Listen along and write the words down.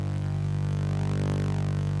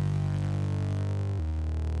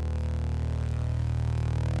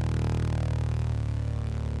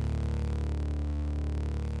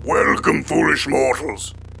Welcome, foolish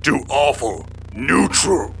mortals, to Awful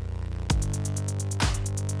Neutral.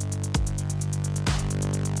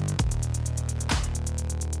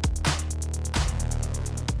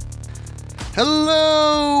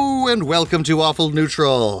 Hello, and welcome to Awful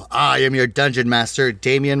Neutral. I am your Dungeon Master,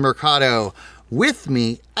 Damian Mercado. With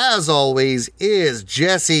me, as always, is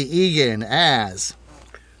Jesse Egan as...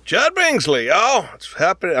 Chud Bingsley, y'all.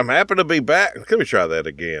 I'm happy to be back. Let me try that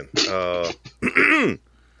again.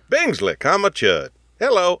 Bingsley, Chud.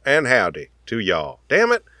 Hello and howdy to y'all.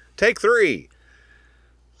 Damn it. Take 3.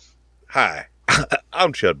 Hi,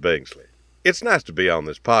 I'm Chud Bingsley. It's nice to be on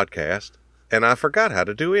this podcast, and I forgot how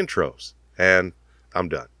to do intros, and I'm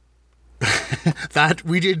done. That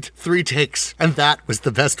we did 3 takes, and that was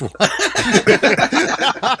the best one.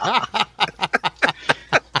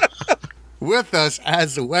 With us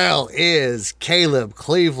as well is Caleb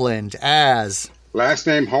Cleveland as... Last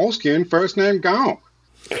name Holskin, first name Gonk.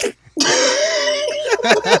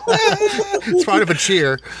 It's part of a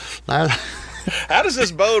cheer. How does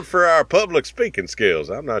this bode for our public speaking skills?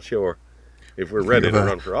 I'm not sure if we're ready to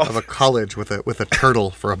run for office. Of a college with a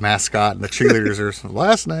turtle for a mascot, and the cheerleaders are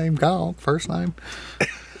last name Gonk, first name.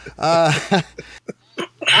 I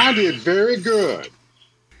did very good.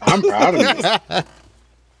 I'm proud of you.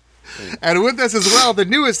 And with us as well, the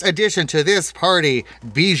newest addition to this party,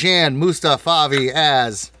 Bijan Mustafavi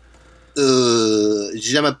as...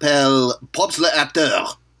 Je m'appelle Pops le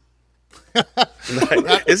Acteur.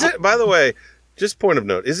 Is it, by the way, just point of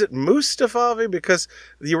note, is it Mustafavi? Because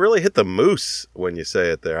you really hit the moose when you say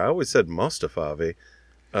it there. I always said Mustafavi.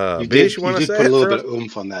 You Bish, you want to say put it? a little bit of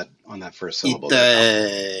oomph on that first syllable.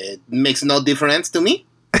 It makes no difference to me.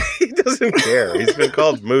 He doesn't care. He's been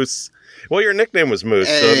called Moose. Well, your nickname was Moose,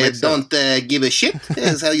 so it makes don't give a shit,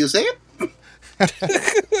 is how you say it.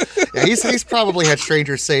 Yeah, he's probably had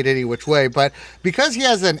strangers say it any which way, but because he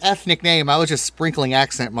has an ethnic name, I was just sprinkling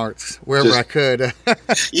accent marks wherever I could.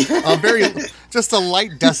 Just a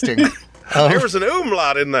light dusting. There was an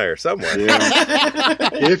umlaut in there somewhere. Yeah.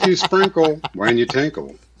 If you sprinkle when you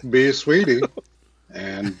tinkle, be a sweetie,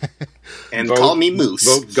 and call me Moose.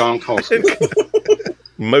 Vote Gonk Holskin.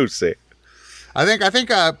 Moosey. I think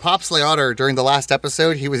Pops Leotter during the last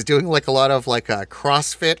episode, he was doing like a lot of like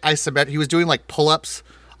CrossFit isometric. He was doing like pull-ups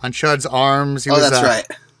on Chud's arms. That's right.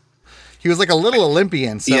 He was like a little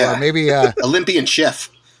Olympian, so maybe Olympian chef.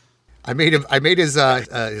 I made his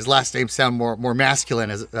last name sound more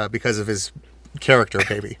masculine as because of his character,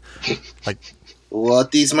 maybe. Like,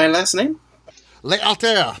 what is my last name?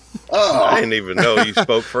 Leotter. Oh, I didn't even know you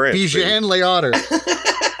spoke French. Bijan Leotter.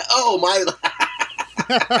 Oh my.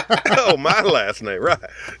 Oh, my last name, right.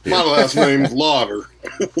 My last name's Lauder.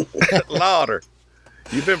 Lauder.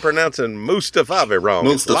 You've been pronouncing Mustafavi wrong.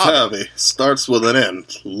 Mustafavi starts with an N.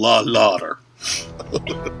 Lauder.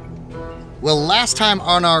 Well, last time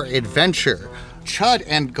on our adventure, Chud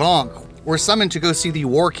and Gonk were summoned to go see the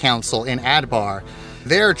War Council in Adbar.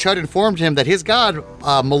 There, Chud informed him that his god,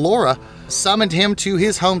 Melora, summoned him to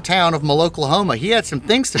his hometown of Maloklahoma. He had some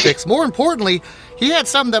things to fix. More importantly, he had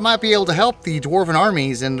something that might be able to help the Dwarven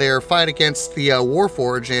armies in their fight against the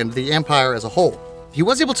Warforge and the Empire as a whole. He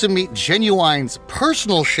was able to meet Genuine's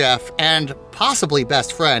personal chef and possibly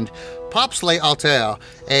best friend, Pops Le Alter,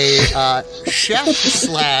 a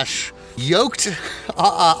chef / yoked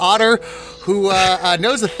otter who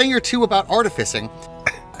knows a thing or two about artificing.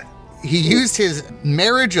 He used his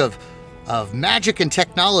marriage of magic and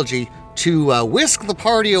technology to whisk the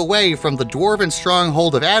party away from the Dwarven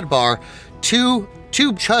stronghold of Adbar to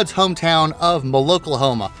Chud's hometown of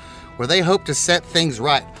Maloklahoma, where they hope to set things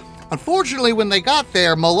right. Unfortunately, when they got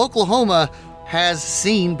there, Maloklahoma has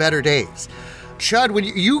seen better days. Chud, when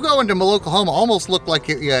you go into Maloklahoma, almost looked like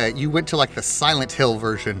you went to like the Silent Hill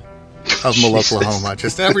version of Maloklahoma.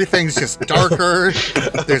 Just everything's just darker.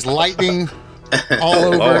 There's lightning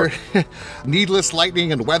all over. Needless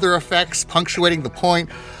lightning and weather effects punctuating the point.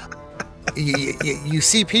 You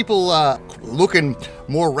see people looking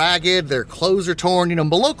more ragged. Their clothes are torn. You know,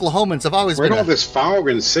 Maloklahomans have always Where'd been... all this fog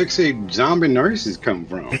and sexy zombie nurses come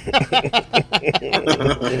from?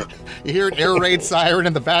 You hear an air raid siren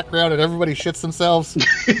in the background and everybody shits themselves.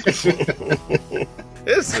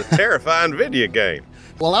 This is a terrifying video game.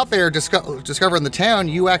 While out there discovering the town,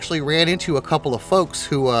 you actually ran into a couple of folks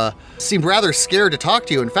who seemed rather scared to talk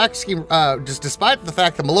to you. In fact, just despite the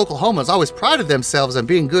fact that Maloklahomans always prided themselves on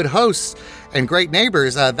being good hosts and great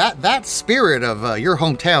neighbors, that spirit of your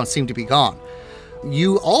hometown seemed to be gone.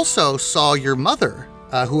 You also saw your mother,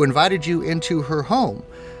 who invited you into her home,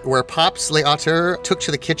 where Pops Le Auteur took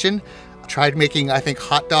to the kitchen, tried making, I think,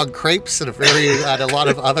 hot dog crepes and a lot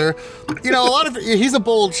of other, he's a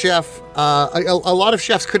bold chef. A lot of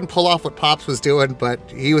chefs couldn't pull off what Pops was doing, but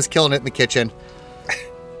he was killing it in the kitchen.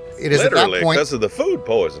 It is Literally, at that point, because of the food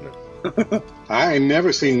poisoning. I ain't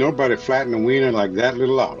never seen nobody flatten a wiener like that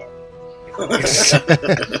little Otto.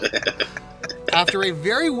 after a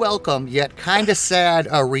very welcome yet kind of sad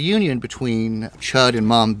reunion between Chud and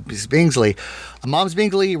Moms Bingsley, Moms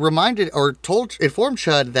Bingsley informed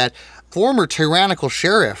Chud that former tyrannical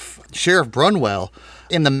Sheriff Brunwell,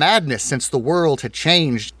 in the madness since the world had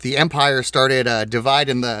changed, the Empire started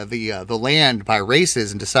dividing the land by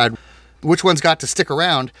races and decide which ones got to stick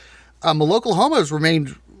around. Local homos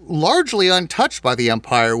remained largely untouched by the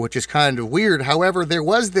Empire, which is kind of weird. However, there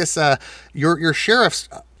was this your Sheriff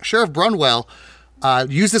Brunwell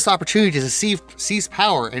used this opportunity to seize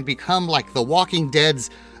power and become like the Walking Dead's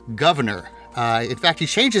governor. In fact, he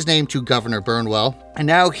changed his name to Governor Burnwell, and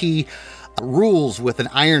now he rules with an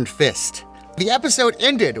iron fist. The episode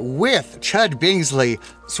ended with Chud Bingsley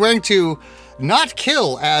swearing to not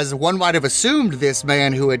kill, as one might have assumed, this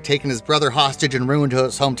man who had taken his brother hostage and ruined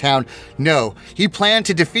his hometown. No, he planned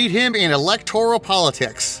to defeat him in electoral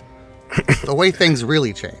politics. The way things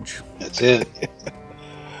really change. That's it.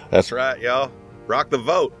 That's right, y'all. Rock the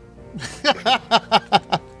vote.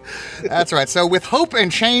 That's right. So with hope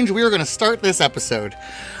and change, we are going to start this episode.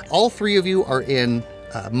 All three of you are in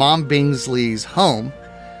Mom Bingsley's home,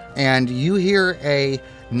 and you hear a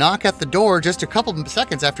knock at the door just a couple of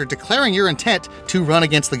seconds after declaring your intent to run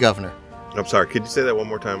against the governor. I'm sorry. Could you say that one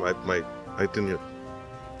more time? I didn't hear.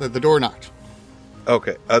 The door knocked.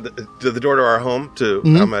 Okay. The door to our home.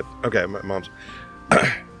 Okay. My mom's.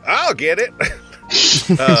 I'll get it.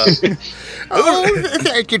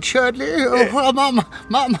 Thank you, Chudley.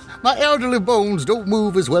 My elderly bones don't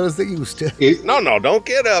move as well as they used to. No, don't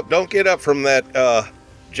get up. Don't get up from that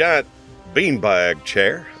giant beanbag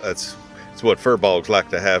chair. That's what furbolgs like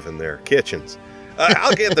to have in their kitchens.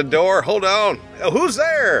 I'll get the door. Hold on. Who's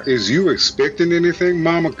there? Is you expecting anything,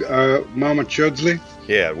 Mama Chudley?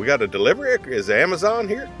 Yeah, we got a delivery. Is Amazon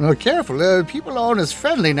here? Oh, careful. People aren't as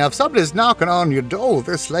friendly now. If somebody's knocking on your door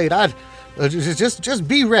this late, I'd just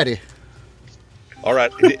be ready. All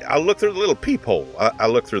right. I'll look through the little peephole. I'll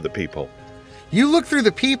look through the peephole. You look through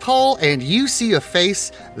the peephole and you see a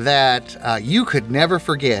face that you could never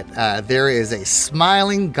forget. There is a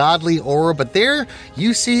smiling, godly aura, but there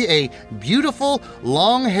you see a beautiful,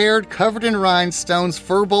 long-haired, covered in rhinestones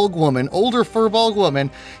older Furbolg woman.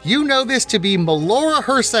 You know this to be Melora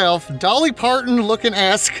herself, Dolly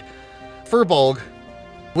Parton-looking-esque Furbolg,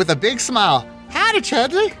 with a big smile. Howdy,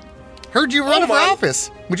 Chudley. Heard you run for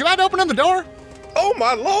office. Would you mind opening the door? Oh,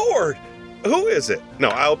 my Lord. Who is it? No,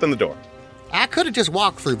 I open the door. I could have just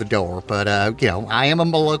walked through the door, but, I am a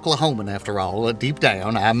Oklahoman after all. Deep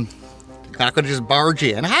down, I could have just barged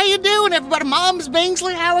in. How you doing, everybody? Moms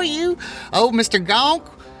Bingsley, how are you? Oh, Mr. Gonk.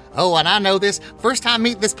 Oh, and I know this. First time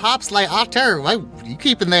meet this Pops Le Auteur. Well, you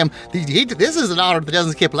keeping them. This is an honor that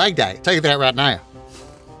doesn't skip leg day. I'll tell you that right now.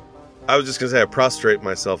 I was just going to say I prostrate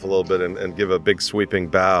myself a little bit and give a big sweeping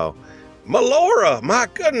bow. Melora, my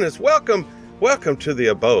goodness, welcome to the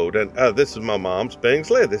abode. And this is my Mom's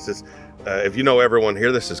Bingsley. This is... if you know everyone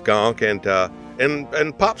here, this is Gonk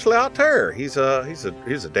and Pops Le Auteur. He's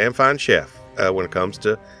a damn fine chef when it comes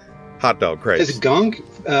to hot dog crepes. Has Gonk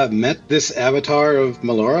met this avatar of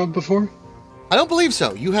Melora before? I don't believe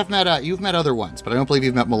so. You have met other ones, but I don't believe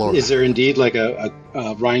you've met Melora. Is there indeed like a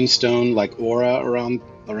rhinestone like aura around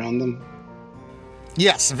them?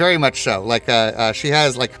 Yes, very much so. Like she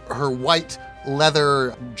has like her white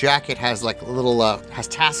leather jacket has like little has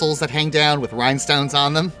tassels that hang down with rhinestones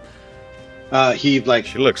on them. She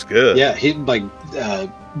looks good. Yeah, he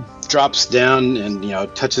drops down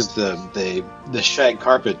and touches the shag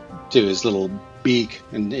carpet to his little beak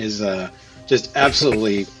and is just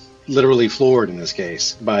absolutely literally floored in this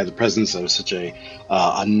case by the presence of such a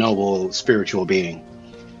noble spiritual being.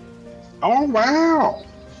 Oh, wow.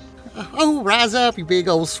 Oh, rise up, you big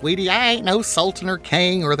old sweetie. I ain't no sultan or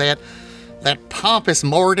king or that pompous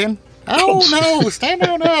Morden. Oh, no, stand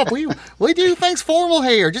on up. We do things formal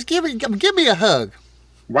here. Just give me a hug.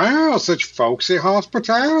 Wow, such folksy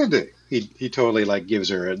hospitality. He totally gives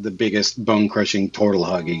her the biggest bone-crushing turtle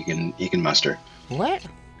hug he can muster. What?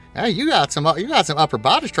 Hey, you got some upper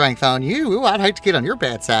body strength on you. Ooh, I'd hate to get on your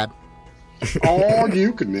bad side. Oh,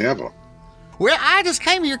 you could never. Well, I just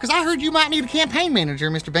came here because I heard you might need a campaign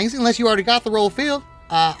manager, Mr. Bingsley, unless you already got the role filled.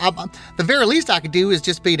 The very least I could do is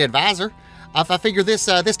just be an advisor. I figure this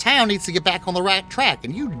town needs to get back on the right track,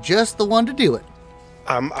 and you're just the one to do it.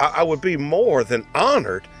 I would be more than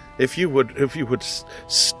honored if you would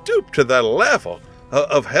stoop to that level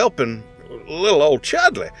of helping little old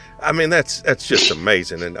Chudley. I mean, that's just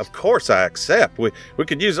amazing. And of course I accept. We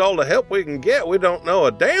could use all the help we can get. We don't know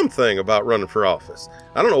a damn thing about running for office.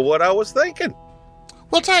 I don't know what I was thinking.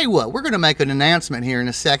 Well, tell you what, we're going to make an announcement here in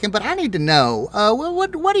a second, but I need to know,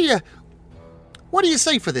 what do you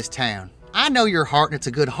say for this town? I know your heart and it's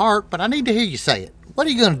a good heart, but I need to hear you say it. What are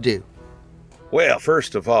you going to do? Well,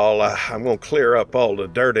 first of all, I'm going to clear up all the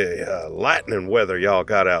dirty lightning weather y'all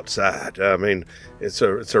got outside. I mean, it's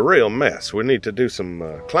a real mess. We need to do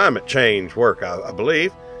some climate change work, I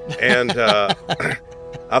believe. And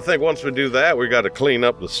I think once we do that, we got to clean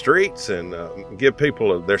up the streets and give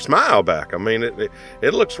people their smile back. I mean,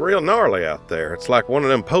 it looks real gnarly out there. It's like one of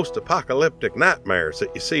them post-apocalyptic nightmares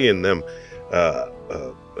that you see in them.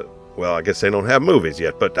 Well, I guess they don't have movies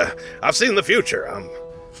yet, but I've seen the future.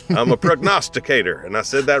 I'm a prognosticator, and I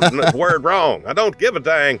said that word wrong. I don't give a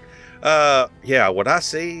dang. Yeah, what I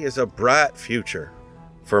see is a bright future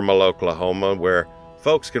for Oklahoma, where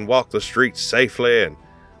folks can walk the streets safely and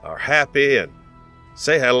are happy and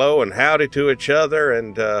say hello and howdy to each other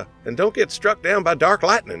and don't get struck down by dark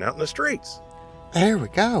lightning out in the streets. There we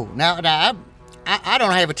go. Now I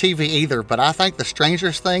don't have a TV either, but I think the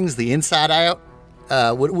Stranger Things, the Inside Out,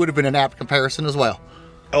 would have been an apt comparison as well.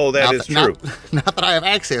 Oh, that is true. Not that I have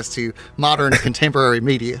access to modern contemporary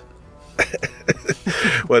media.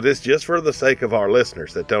 Well, this just for the sake of our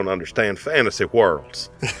listeners that don't understand fantasy worlds.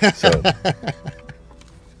 So,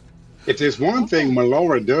 if there's one thing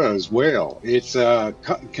Melora does well, it's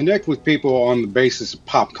connect with people on the basis of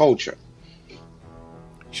pop culture.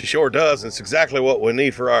 she sure does. It's exactly what we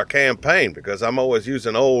need for our campaign, because I'm always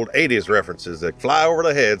using old 80s references that fly over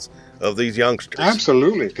the heads of these youngsters.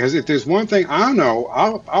 Absolutely, because if there's one thing I know,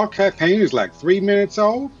 our campaign is like 3 minutes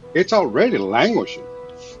old. It's already languishing.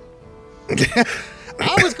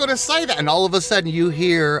 I was going to say that, and all of a sudden you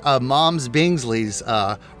hear Moms Bingsley's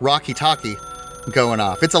Rocky Talkie going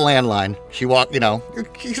off. It's a landline. She walked, can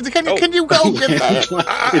you go get that?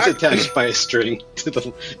 It's attached by a string to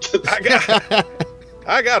the.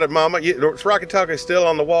 I got it, Mama. Rocky Talkie is still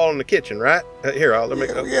on the wall in the kitchen, right? Here, let me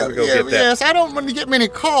go get that. Yes, I don't want to get many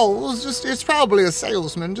calls. It's probably a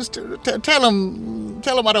salesman. Just tell him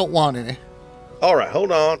I don't want any. All right,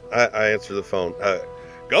 hold on. I answer the phone.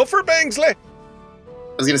 Go for Bingsley.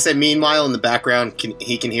 I was going to say, meanwhile, in the background,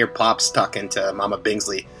 he can hear Pops talking to Mama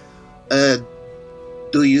Bingsley.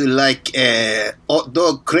 Do you like hot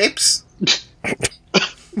dog crepes?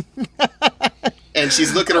 And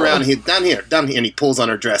she's looking around. Down here, and he pulls on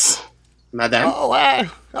her dress. Madame?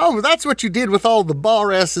 Oh, that's what you did with all the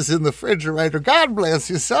bar S's in the refrigerator. God bless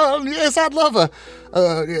you, son. Yes, I'd love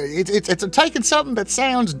it's taking something that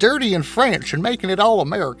sounds dirty in French and making it all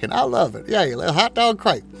American. I love it. Yeah, a hot dog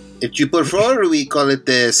crepe. If you prefer, we call it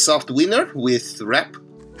the soft wiener with wrap.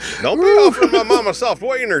 Don't be offering my mama soft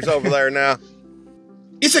wieners over there now.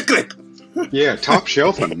 It's a crepe. Yeah, top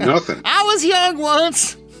shelf and nothing. I was young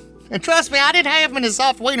once. And trust me, I didn't have many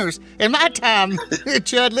soft wieners in my time,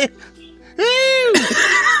 Chudley.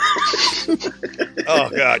 Oh,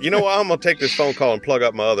 God. You know what? I'm going to take this phone call and plug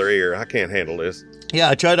up my other ear. I can't handle this.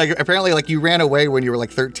 Yeah, Chud, apparently, you ran away when you were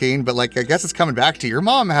 13, but, I guess it's coming back to you. Your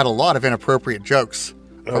mom had a lot of inappropriate jokes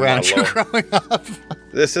around you growing up.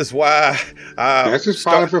 This is why That's just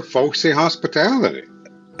part of her folksy hospitality.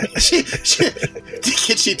 She takes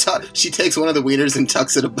one of the wieners and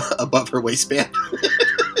tucks it above her waistband.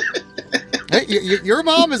 Hey, your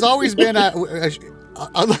mom has always been took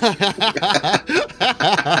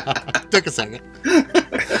a second.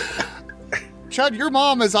 Chud, your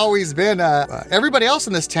mom has always been everybody else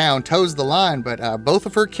in this town toes the line, but both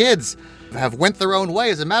of her kids have went their own way.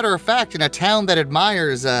 As a matter of fact, in a town that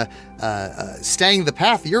admires staying the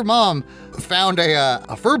path, your mom found a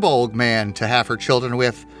Furbolg man to have her children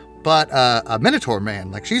with, but a Minotaur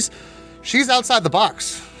man. She's outside the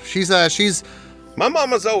box. She's My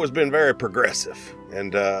mama's always been very progressive,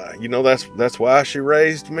 and that's why she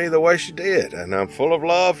raised me the way she did, and I'm full of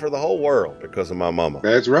love for the whole world because of my mama.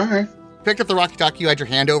 That's right. Picked up the Rocky Talkie, you had your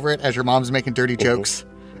hand over it as your mom's making dirty jokes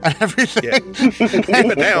and everything. Yeah.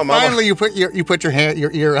 Keep it down, Mama. Finally, you put your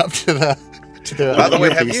ear up to the. By the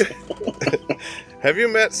way, have you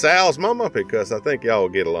met Sal's mama? Because I think y'all will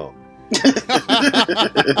get along.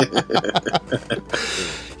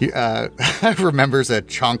 Remembers a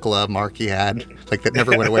chonkla mark he had, that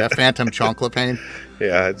never went away, a phantom chonkla pain.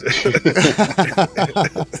 Yeah.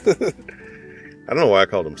 I don't know why I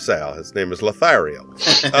called him Sal. His name is Lothario.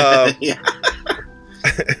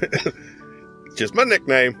 Just my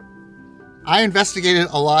nickname. I investigated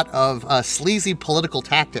a lot of sleazy political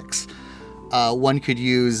tactics one could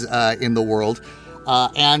use in the world.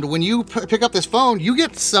 And when you pick up this phone, you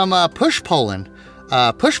get some push polling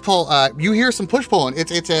push pull. You hear some push pulling.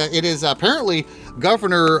 It is apparently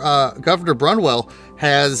Governor Brunwell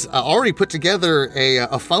has already put together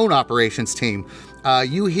a phone operations team.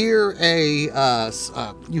 You hear a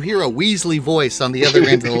Weasley voice on the other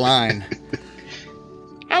end of the line.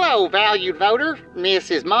 Hello, valued voter,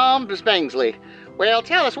 Mrs. Mom Bingsley. Well,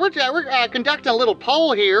 tell us, we're conducting a little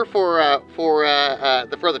poll here for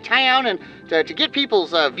the town and to get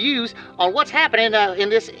people's views on what's happening in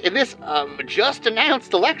this just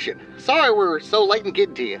announced election. Sorry we're so late in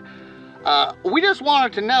getting to you. We just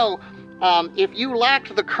wanted to know if you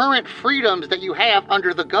lacked the current freedoms that you have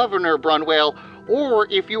under the Governor Brunwell, or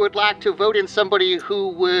if you would like to vote in somebody who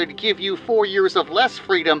would give you 4 years of less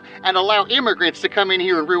freedom and allow immigrants to come in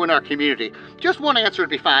here and ruin our community. Just one answer would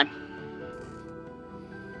be fine.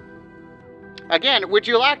 Again, would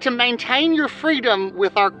you like to maintain your freedom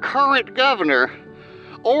with our current governor,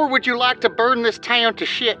 or would you like to burn this town to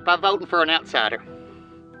shit by voting for an outsider?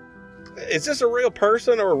 Is this a real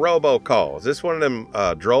person or a robocall? Is this one of them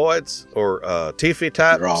droids or Tiffy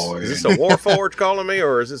types? Droid. Is this a Warforged calling me,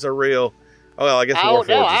 or is this a real? Oh, well, I guess Warforged.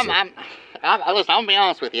 No, listen, I'm gonna be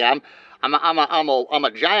honest with you. I'm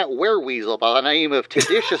a giant wereweasel by the name of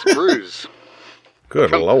Tidicious Bruise. Good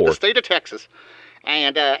from Lord. The state of Texas.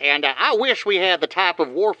 And I wish we had the type of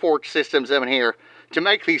Warforged systems in here to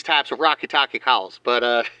make these types of rocky-talkie calls. But,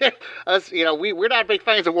 us, we're not big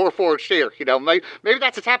fans of Warforged here. Maybe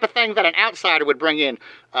that's the type of thing that an outsider would bring in,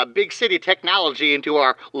 big city technology into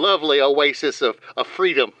our lovely oasis of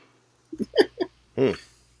freedom.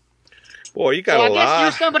 Boy, you got a lot. I guess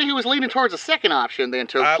you're somebody who was leaning towards the second option then,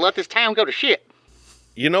 to let this town go to shit.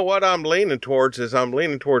 You know what I'm leaning towards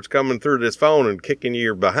coming through this phone and kicking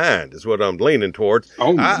your behind is what I'm leaning towards.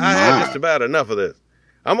 Oh, I had just about enough of this.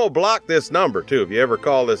 I'm going to block this number, too, if you ever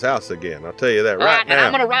call this house again. I'll tell you that right now. And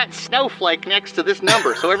I'm going to write Snowflake next to this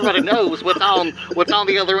number so everybody knows what's on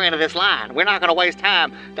the other end of this line. We're not going to waste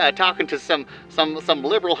time talking to some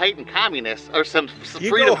liberal-hating communists or some freedom-hating communists.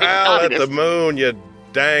 You go howl at the moon, you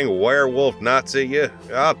dang werewolf Nazi.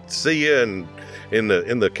 I'll see you in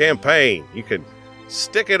the campaign. You can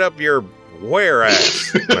stick it up your where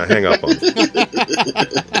ass. I hang up on you.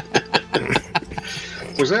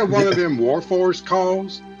 Was that one of them Warforged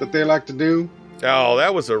calls that they like to do? Oh,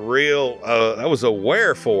 that was a real. That was a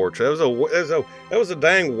wereforge. That was a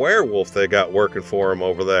dang werewolf they got working for them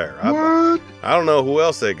over there. What? I don't know who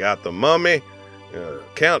else they got. The Mummy,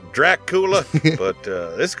 Count Dracula, but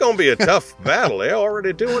it's gonna be a tough battle. They're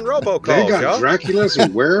already doing robocalls. They got y'all. Draculas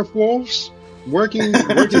and werewolves working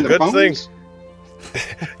the Good phones? thing.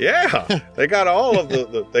 Yeah, they got all of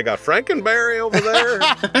they got Frankenberry over there.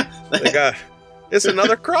 It's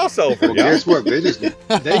another crossover. Well, y'all. guess what? They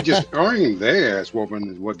just earned their ass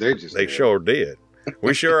whooping is what they just They did. sure did.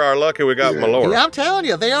 We sure are lucky we got Yeah. Melora. Yeah, I'm telling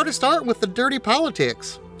you, they ought to start with the dirty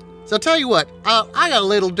politics. So I'll tell you what, I got a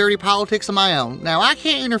little dirty politics of my own. Now, I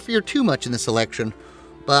can't interfere too much in this election,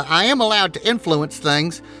 but I am allowed to influence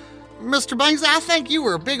things. Mr. Bingsley, I think you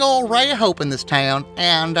were a big old ray of hope in this town,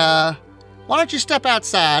 and why don't you step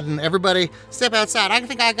outside and everybody step outside? I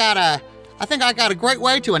think I got a great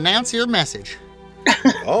way to announce your message.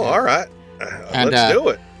 Oh, all right. Let's do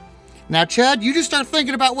it. Now, Chud, you just start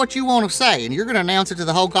thinking about what you want to say, and you're going to announce it to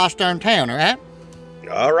the whole gosh darn town, all right?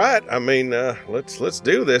 All right. I mean, let's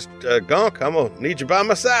do this. Gonk, I'm gonna need you by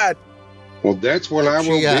my side. Well, that's what I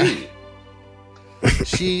will be.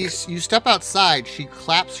 You step outside, she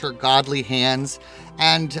claps her godly hands,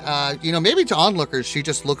 and, maybe to onlookers, she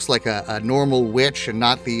just looks like a normal witch and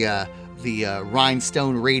not the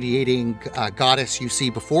rhinestone radiating goddess you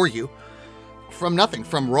see before you. From nothing,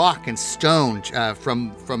 from rock and stone,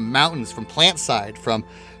 from mountains, from plant side, from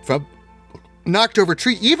knocked over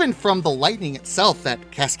tree, even from the lightning itself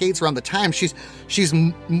that cascades around the time, she's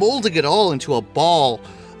molding it all into a ball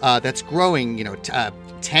that's growing,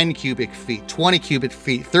 10 cubic feet, 20 cubic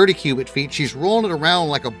feet, 30 cubic feet. She's rolling it around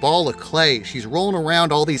like a ball of clay. She's rolling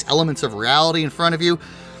around all these elements of reality in front of you.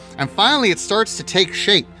 And finally, it starts to take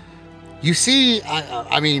shape. You see,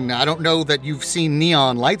 I don't know that you've seen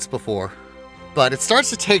neon lights before, but it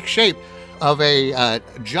starts to take shape of a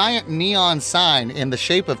giant neon sign in the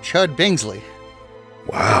shape of Chud Bingsley.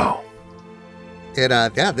 Wow.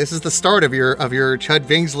 This is the start of your Chud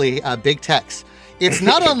Bingsley big text. It's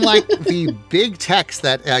not unlike the big text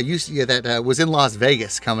that was in Las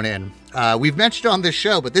Vegas coming in. We've mentioned on this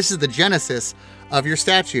show, but this is the genesis of your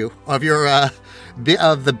statue of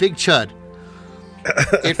the Big Chud.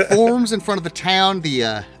 It forms in front of the town.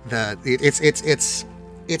 It's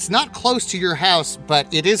It's not close to your house, but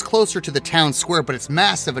it is closer to the town square, but it's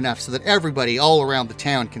massive enough so that everybody all around the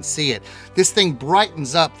town can see it. This thing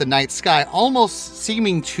brightens up the night sky, almost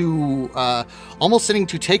seeming to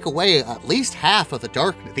take away at least half of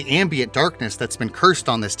the ambient darkness that's been cursed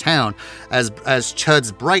on this town as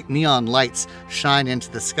Chud's bright neon lights shine into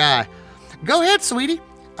the sky. Go ahead, sweetie.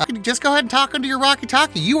 Just go ahead and talk into your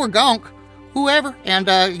walkie-talkie. You or Gonk, whoever, and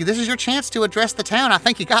this is your chance to address the town. I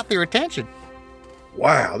think you got their attention.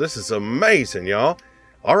 Wow, this is amazing, y'all.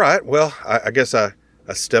 All right, well, I guess I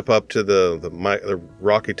step up to the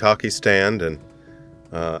walkie-talkie stand and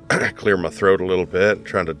clear my throat a little bit,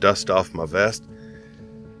 trying to dust off my vest.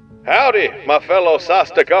 Howdy, my fellow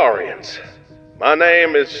Sastagarians. My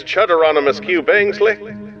name is Chudoronimus Q. Bingsley.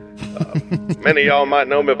 Many of y'all might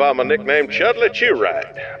know me by my nickname Chudley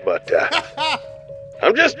Chewright, but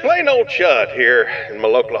I'm just plain old Chud here in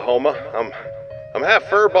Maloklahoma. I'm half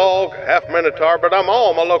Furbolg, half Minotaur, but I'm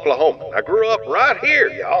all Maloklahoma. I grew up right here,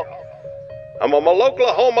 y'all. I'm a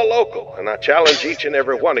Maloklahoma local, and I challenge each and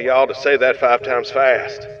every one of y'all to say that 5 times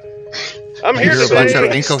fast. I'm here You to hear a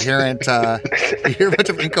bunch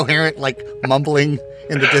of incoherent, like, mumbling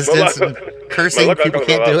in the distance and cursing. People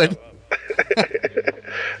can't do it.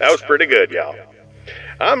 That was pretty good, y'all.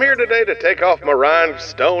 I'm here today to take off my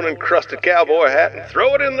rhinestone-encrusted cowboy hat and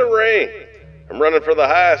throw it in the ring. I'm running for the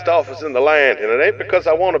highest office in the land, and it ain't because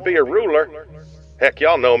I want to be a ruler. Heck,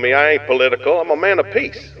 y'all know me, I ain't political. I'm a man of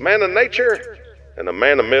peace, a man of nature, and a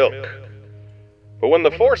man of milk. But when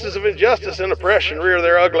the forces of injustice and oppression rear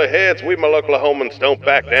their ugly heads, we Maloklahomans don't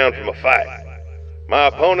back down from a fight. My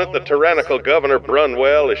opponent, the tyrannical Governor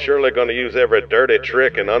Brunwell, is surely going to use every dirty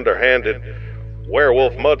trick and underhanded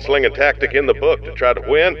werewolf mudslinging tactic in the book to try to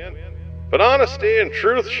win. But honesty and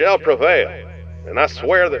truth shall prevail. And I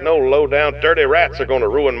swear that no low-down dirty rats are going to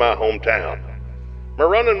ruin my hometown. My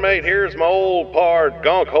running mate here is my old pard,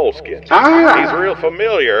 Gonk Holskin. He's real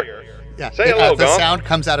familiar. Yeah. Say hello, the Gonk. sound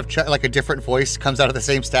comes out of like a different voice comes out of the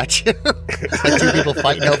same statue. Like 2 people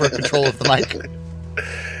fighting over control of the mic.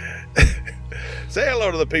 Say hello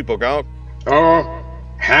to the people, Gonk.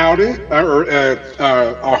 Howdy,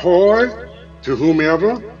 ahoy to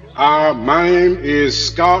whomever. My name is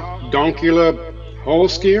Scott Donkula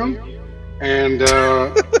Holskin, and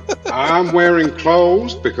I'm wearing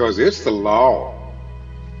clothes because it's the law.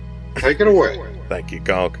 Take it away. Thank you,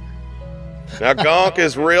 Gonk. Now, Gonk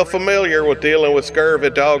is real familiar with dealing with scurvy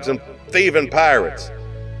dogs and thieving pirates.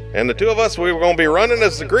 And the 2 of us, we were going to be running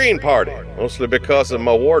as the Green Party, mostly because of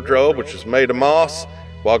my wardrobe, which is made of moss,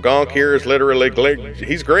 while Gonk here is literally,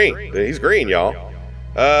 he's green. He's green, y'all.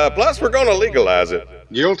 Plus, we're going to legalize it.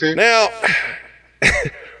 Guilty. Now,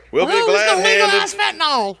 we'll be glad-handed.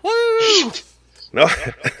 Fentanyl. Woo!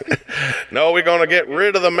 No, we're going to get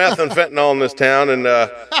rid of the meth and fentanyl in this town, and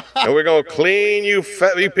we're going to clean you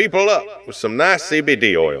people up with some nice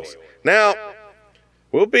CBD oils. Now,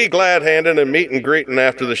 we'll be glad-handed and meet and greeting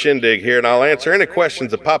after the shindig here, and I'll answer any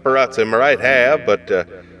questions the paparazzi might have, but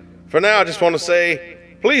for now, I just want to say,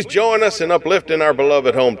 please join us in uplifting our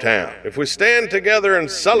beloved hometown. If we stand together in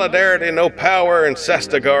solidarity, no power in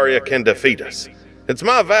Sastagaria can defeat us. It's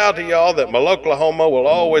my vow to y'all that Maloklahoma will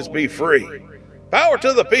always be free. Power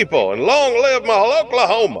to the people, and long live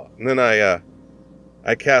Maloklahoma! And then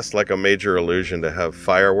I cast like a major illusion to have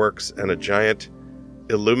fireworks and a giant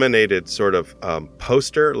illuminated sort of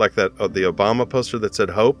poster, like that of the Obama poster that said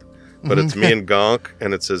hope, but it's me and Gonk,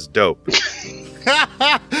 and it says dope.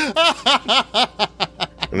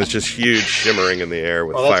 And it's just huge, shimmering in the air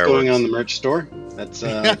with fireworks. That's going on the merch store. That's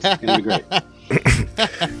going to be great.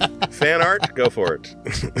 Fan art? Go for it.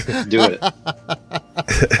 Do it.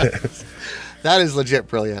 That is legit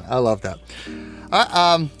brilliant. I love that.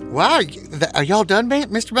 Wow. Are y'all done,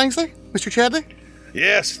 Mr. Bingsley? Mr. Chudley?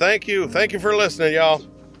 Yes, thank you. Thank you for listening, y'all.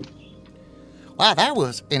 Wow, that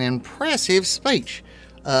was an impressive speech.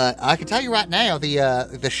 I can tell you right now,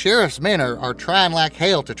 the sheriff's men are trying like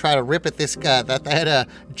hell to try to rip at this guy. That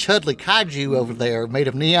Chudley kaiju over there made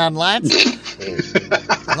of neon lights.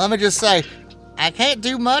 Let me just say, I can't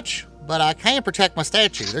do much, but I can protect my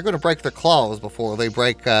statue. They're going to break their claws before they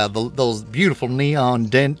break those beautiful neon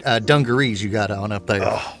dungarees you got on up there.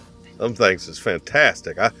 Oh, them things is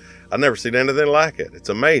fantastic. I've never seen anything like it. It's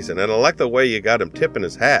amazing. And I like the way you got him tipping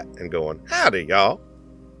his hat and going, howdy, y'all.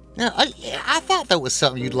 Yeah, I thought that was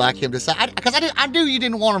something you'd like him to say. Because I knew you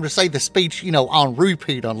didn't want him to say the speech, on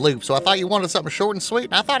repeat on loop. So I thought you wanted something short and sweet.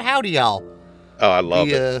 And I thought, howdy, y'all. Oh, I love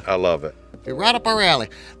it. I love it. You're right up our alley.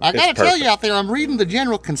 I got to tell you out there, I'm reading the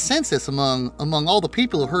general consensus among all the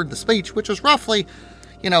people who heard the speech, which was roughly,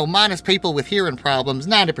 minus people with hearing problems,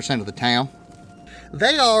 90% of the town.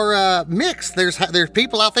 They are mixed. There's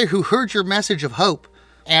people out there who heard your message of hope,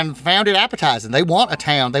 and found it appetizing. They want a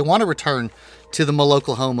town. They want to return to the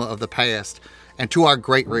Maloklahoma of the past and to our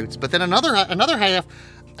great roots. But then another half,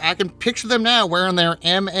 I can picture them now wearing their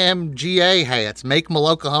MMGA hats, Make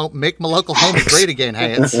Maloklahoma Great Again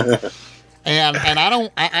hats. And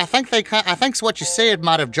I think what you said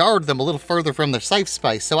might have jarred them a little further from their safe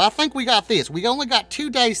space. So I think we got this. We only got 2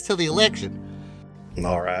 days till the election.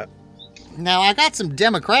 All right. Now I got some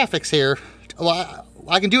demographics here. Well,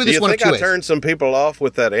 I can do this one of two Do you ways. think I turned some people off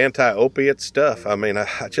with that anti-opiate stuff? I mean,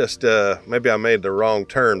 I just, maybe I made the wrong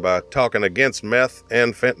turn by talking against meth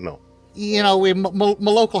and fentanyl. You know,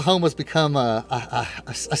 Maloklahoma's become a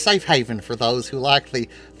safe haven for those who like the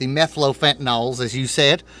methylphenols, as you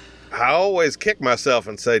said. I always kick myself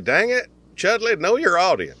and say, dang it, Chudley, know your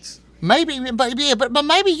audience. Maybe, but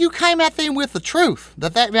maybe you came at them with the truth.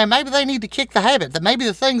 That maybe they need to kick the habit. That maybe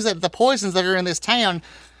the poisons that are in this town,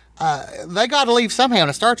 they got to leave somehow. And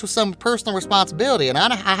it starts with some personal responsibility. And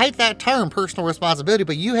I hate that term, personal responsibility,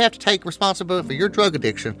 but you have to take responsibility for your drug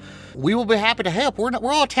addiction. We will be happy to help. We're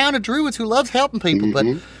all a town of druids who loves helping people, but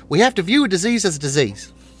we have to view a disease as a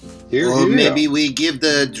disease. Or maybe we give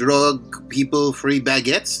the drug people free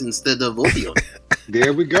baguettes instead of opioid.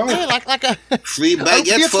 There we go. Yeah, like a Free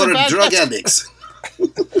baguettes for drug addicts.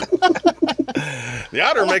 The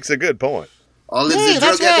otter makes a good point. All of the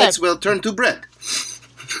drug addicts will turn to bread.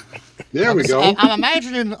 There we go. I'm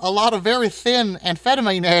imagining a lot of very thin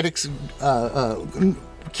amphetamine addicts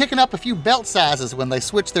kicking up a few belt sizes when they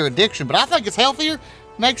switch their addiction, but I think it's healthier.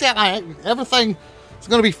 Makes everything is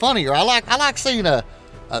going to be funnier. I like seeing a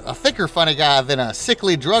thicker funny guy than a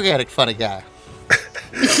sickly drug addict funny guy.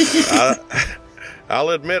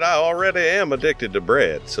 I'll admit I already am addicted to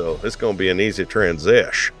bread, so it's going to be an easy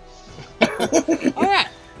transition. All right,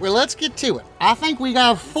 well, let's get to it. I think we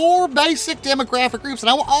got 4 basic demographic groups, and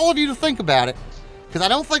I want all of you to think about it, because I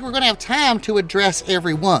don't think we're going to have time to address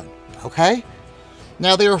every one, okay?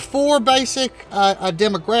 Now, there are 4 basic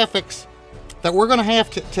demographics that we're going to have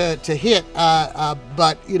to hit,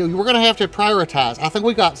 but we're going to have to prioritize. I think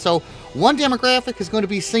one demographic is going to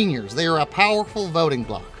be seniors. They are a powerful voting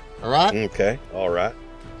bloc. All right. Okay. All right.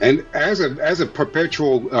 And as a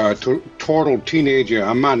perpetual turtle teenager,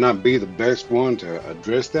 I might not be the best one to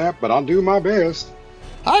address that, but I'll do my best.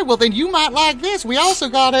 All right. Well, then you might like this. We also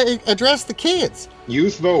got to address the kids.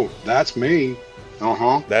 Youth vote. That's me.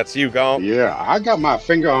 That's you, Gonk. Yeah, I got my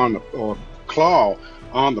finger or claw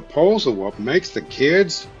on the pulse of what makes the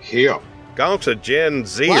kids hip. Gonk's a Gen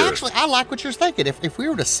Zer. Well, actually, I like what you're thinking. If we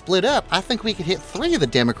were to split up, I think we could hit 3 of the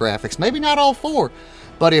demographics. Maybe not all 4.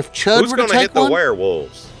 But if Chud Who's were to going to take hit the one,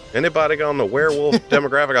 werewolves? Anybody on the werewolf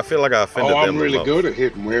demographic? I feel like I offended them. I'm really good at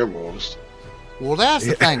hitting werewolves. well, that's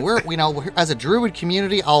the thing. We're as a druid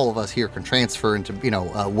community, all of us here can transfer into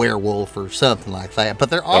a werewolf or something like that. But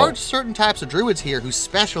there are certain types of druids here who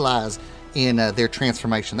specialize in their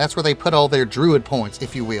transformation. That's where they put all their druid points,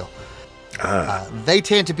 if you will. They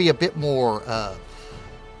tend to be a bit more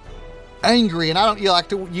angry, and I don't like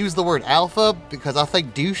to use the word alpha because I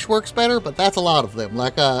think douche works better, but that's a lot of them.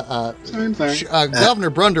 Like Same thing. Governor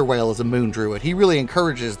Brunderwell is a moon druid. He really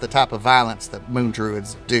encourages the type of violence that moon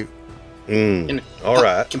druids do. All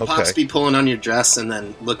right. Can Pops be pulling on your dress and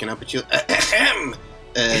then looking up at you?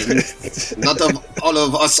 Not all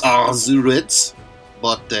of us are druids,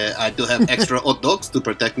 but I do have extra hot dogs to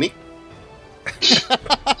protect me.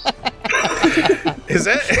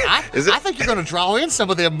 I think you're going to draw in some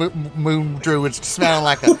of them moon druids smelling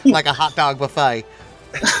like a hot dog buffet.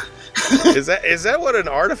 Is that what an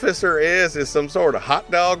artificer is? Is some sort of hot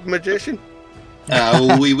dog magician?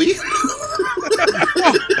 Oui.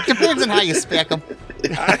 Depends on how you spec them.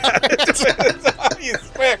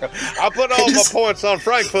 I put all my points on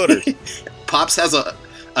frankfurters. Pops has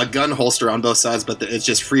a gun holster on both sides, but it's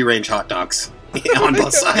just free range hot dogs on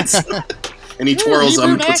both sides. And he twirls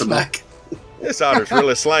them and puts them back. This otter's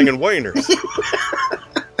really slanging wieners.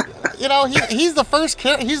 He's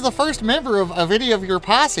the first member of any of your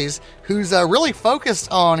posses who's really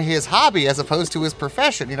focused on his hobby as opposed to his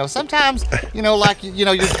profession. Sometimes,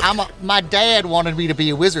 my dad wanted me to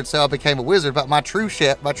be a wizard, so I became a wizard. But my true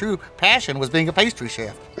passion was being a pastry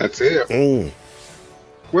chef. That's it.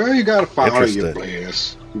 Well, you got to follow your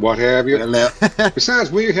bliss, what have you.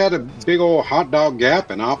 Besides, we had a big old hot dog gap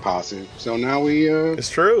in our posse, so now we. It's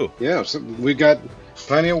true. Yeah, so we got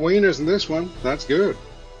plenty of wieners in this one. That's good.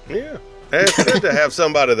 Yeah. And it's good to have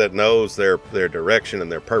somebody that knows their direction and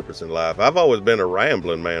their purpose in life. I've always been a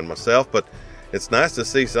rambling man myself, but it's nice to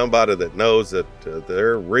see somebody that knows that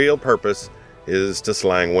their real purpose is to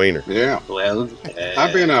slang wieners. Yeah. Well,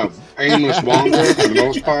 I've been a aimless wanderer for the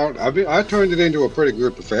most part. I turned it into a pretty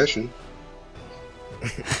good profession.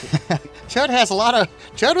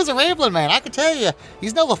 Chud was a rambling man. I can tell you,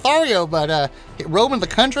 he's no Lothario, but roaming the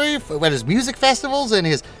country at his music festivals in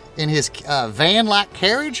his van-like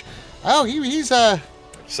carriage. Oh, he's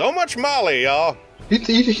So much Molly, y'all.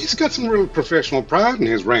 He's got some real professional pride in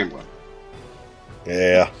his rambling.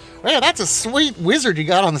 Yeah. Well, that's a sweet wizard you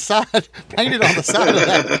got on the side, painted on the side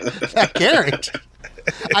of that carriage.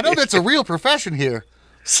 I know that's a real profession here.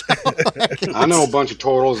 So, I know a bunch of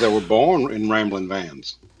turtles that were born in rambling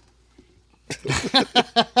vans.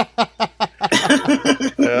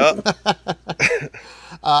 Yeah.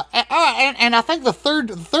 All right, and I think the third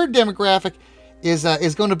demographic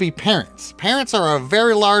is going to be parents. Parents are a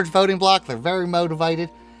very large voting bloc. They're very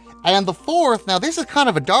motivated. And the fourth, now this is kind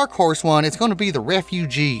of a dark horse one, it's going to be the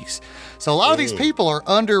refugees. So a lot of these people are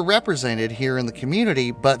underrepresented here in the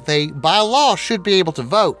community, but they, by law, should be able to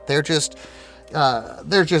vote. They're just, for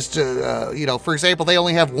example, they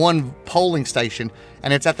only have one polling station,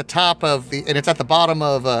 and it's at the bottom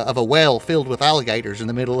of a well filled with alligators in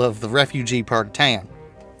the middle of the refugee part of town.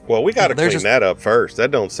 Well, we got to clean that up first.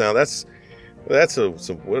 That don't sound, that's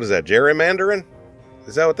what is that, gerrymandering?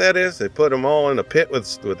 Is that what that is? They put them all in a pit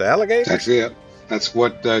with alligators? That's it. That's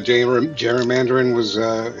what gerrymandering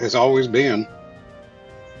has always been.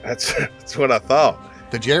 That's what I thought.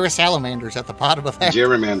 The Jerry Salamanders at the bottom of that.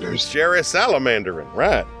 Gerrymanders. Jerry Salamandering,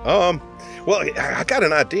 right. Well, I got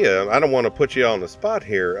an idea. I don't want to put you on the spot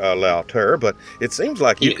here, Lauter, but it seems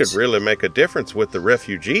like you could really make a difference with the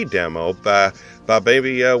refugee demo by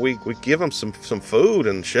maybe we give them some food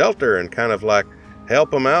and shelter and kind of like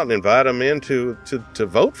help them out and invite them in to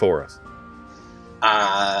vote for us.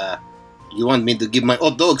 You want me to give my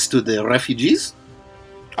hot dogs to the refugees?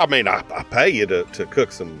 I mean, I pay you to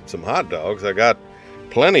cook some hot dogs. I got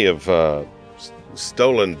plenty of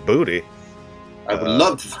stolen booty. I would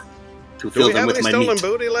love to fill them with my meat. Do we have any stolen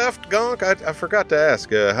booty left, Gonk? I forgot to ask.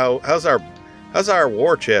 How's our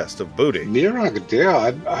war chest of booty? Near I could tell.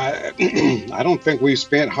 I don't think we've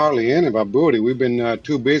spent hardly any of our booty. We've been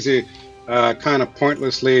too busy kind of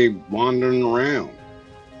pointlessly wandering around.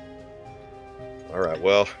 All right.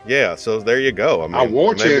 Well, yeah. So there you go. I mean, our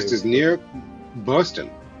war chest is near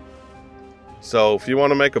busting. So if you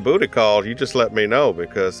want to make a booty call, you just let me know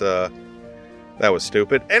because that was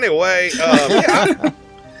stupid. Anyway,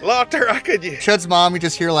 Lauter, I could. Chud's mom, you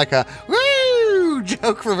just hear like a woo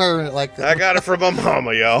joke from her. Like I got it from my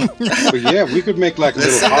mama, y'all. But yeah, we could make like a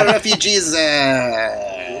little. Send the refugees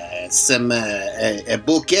a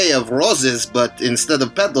bouquet of roses, but instead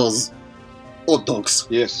of petals, hot dogs.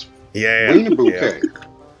 Yes. Yeah. Bring the bouquet.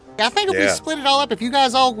 I think if we split it all up, if you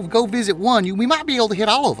guys all go visit one, we might be able to hit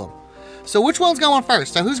all of them. So which one's going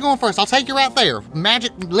first? So who's going first? I'll take you right there.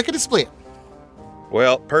 Magic, lickety split.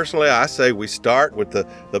 Well, personally, I say we start with the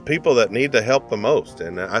people that need the help the most.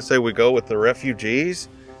 And I say we go with the refugees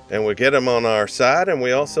and we get them on our side and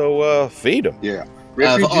we also feed them. Yeah.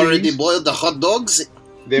 I've already boiled the hot dogs.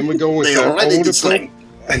 Then we go with the older folk.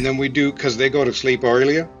 And then we do, because they go to sleep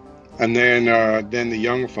earlier. And then the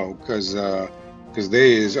young folk, because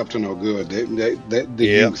they is up to no good. The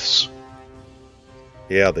youths.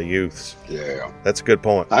 Yeah, the youths. Yeah. That's a good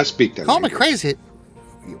point. I speak that. Call me crazy.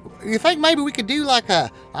 You think maybe we could do like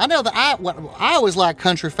I know that I always like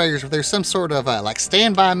country fairs where there's some sort of like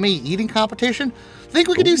stand by me eating competition. Think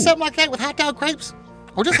we could do something like that with hot dog crepes?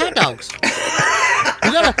 Or just hot dogs?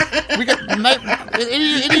 we got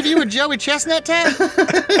any of you with Joey Chestnut time?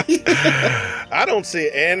 I don't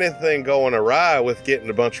see anything going awry with getting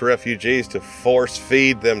a bunch of refugees to force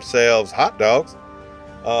feed themselves hot dogs.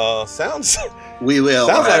 Sounds. We will.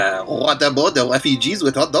 Like, what about the refugees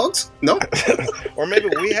with hot dogs? No. Or maybe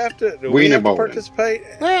we have to. Do we have to participate?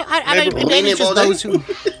 Well, I mean, maybe it's just those who.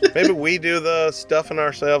 Maybe we do the stuffing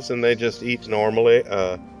ourselves and they just eat normally.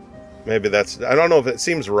 Maybe that's. I don't know if it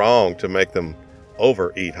seems wrong to make them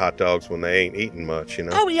overeat hot dogs when they ain't eating much. You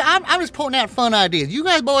know. Oh yeah, I'm just pointing out fun ideas. You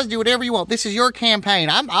guys boys do whatever you want. This is your campaign.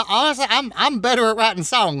 Honestly, I'm better at writing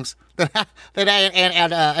songs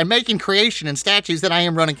and making creation and statues than I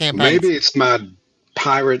am running campaigns. Maybe it's my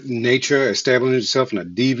pirate nature establishing itself in a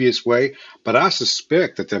devious way, but I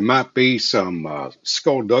suspect that there might be some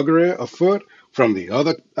skullduggery afoot from the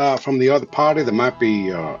other party that might be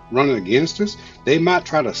running against us. They might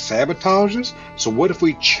try to sabotage us. So what if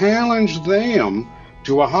we challenge them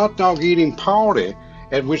to a hot dog eating party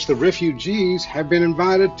at which the refugees have been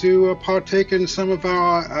invited to partake in some of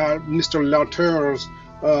our Mr. Lauter's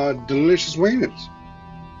delicious wieners?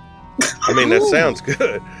 I mean, that sounds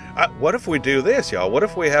good. What if we do this, y'all? What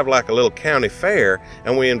if we have like a little county fair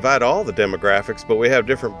and we invite all the demographics, but we have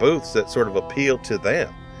different booths that sort of appeal to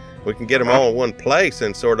them? We can get them all in one place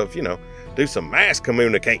and sort of, do some mass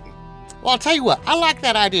communicating. Well, I'll tell you what. I like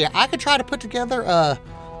that idea. I could try to put together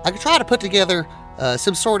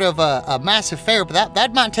some sort of a massive fair, but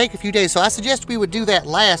that might take a few days. So I suggest we would do that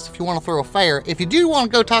last if you want to throw a fair. If you do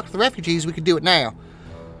want to go talk to the refugees, we could do it now.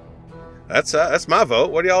 That's my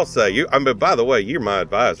vote. What do y'all say? By the way, you're my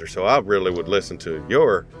advisor, so I really would listen to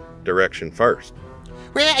your direction first.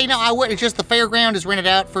 Well, I would. It's just the fairground is rented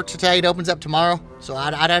out for today. It opens up tomorrow. So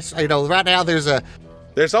I'd right now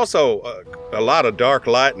There's also a lot of dark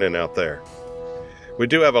lightning out there. We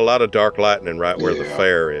do have a lot of dark lightning right where the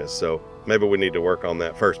fair is, so maybe we need to work on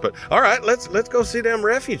that first. But all right, let's go see them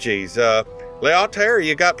refugees. Leotair,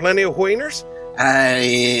 you got plenty of wieners? I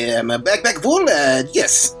am a backpack full,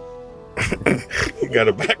 yes. You got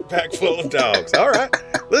a backpack full of dogs. All right,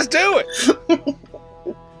 let's do it.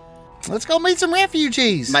 Let's go meet some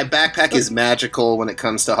refugees. My backpack is magical when it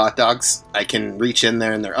comes to hot dogs. I can reach in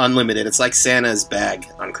there and they're unlimited. It's like Santa's bag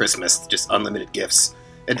on Christmas, just unlimited gifts.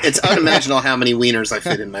 It's unimaginable how many wieners I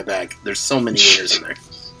fit in my bag. There's so many wieners in there.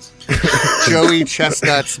 Joey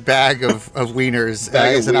Chestnut's bag of wieners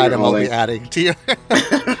is an item I'll be adding to you.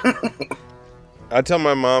 I tell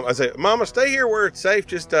my mom, I say, Mama, stay here where it's safe.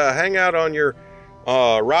 Just hang out on your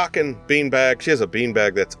rocking beanbag. She has a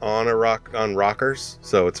beanbag that's on rockers,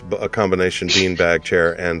 so it's a combination beanbag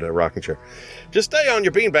chair and a rocking chair. Just stay on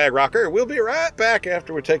your beanbag rocker. We'll be right back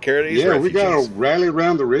after we take care of these refugees. Yeah, we got to rally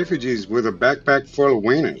around the refugees with a backpack full of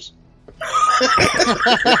wieners.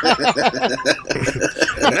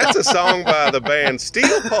 And that's a song by the band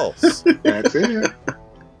Steel Pulse. That's it.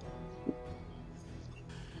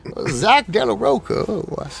 Zach Della Roca. Oh,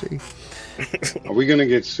 I see. Are we going to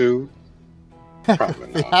get sued? Probably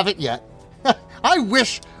We not. haven't yet. I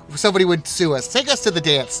wish somebody would sue us. Take us to the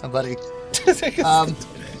dance, somebody.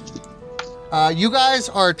 You guys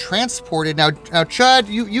are transported now. Chud,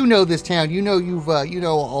 you know this town. You know you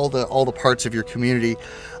know all the parts of your community.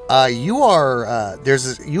 You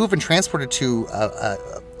have been transported to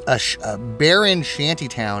a barren shanty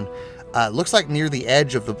town. Looks like near the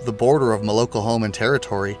edge of the border of Malokohoman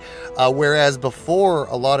territory. Whereas before,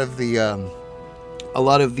 a lot of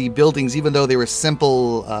the buildings, even though they were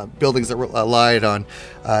simple buildings that relied on,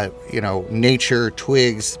 nature,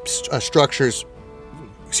 twigs, structures,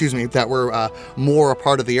 that were more a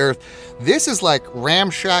part of the earth. This is like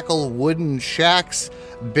ramshackle wooden shacks,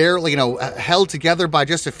 barely, held together by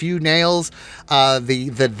just a few nails.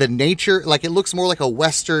 The nature, like it looks more like a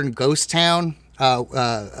Western ghost town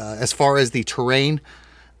as far as the terrain.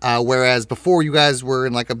 Whereas before you guys were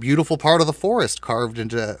in like a beautiful part of the forest carved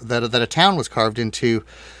into that a town was carved into.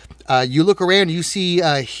 You look around, you see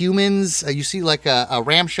humans, you see like a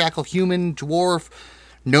ramshackle human, dwarf,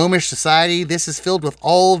 gnomish society. This is filled with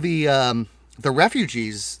all the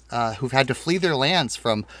refugees who've had to flee their lands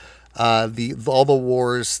from all the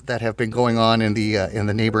wars that have been going on in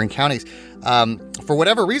the neighboring counties. For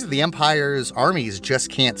whatever reason, the Empire's armies just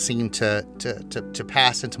can't seem to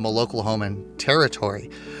pass into Malokohoman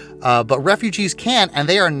territory. But refugees can, and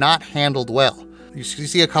they are not handled well. You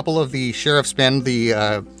see a couple of the sheriff's men.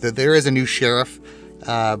 There is a new sheriff,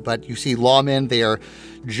 but you see lawmen. They are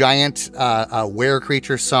giant were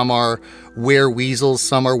creatures. Some are were weasels,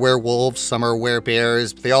 some are werewolves, some are were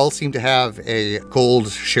bears. They all seem to have a gold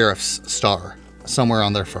sheriff's star somewhere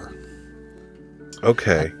on their fur.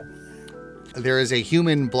 Okay. There is a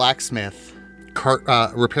human blacksmith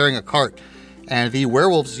repairing a cart, and the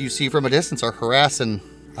werewolves you see from a distance are harassing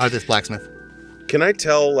this blacksmith. Can I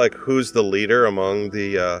tell who's the leader among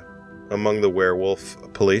the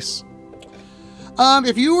werewolf police?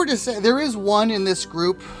 If you were to say, there is one in this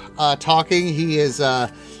group talking. He's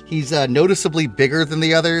noticeably bigger than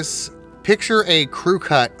the others. Picture a crew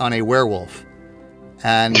cut on a werewolf,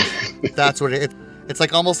 and that's what it's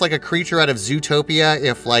like. Almost like a creature out of Zootopia.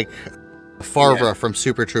 If Farva from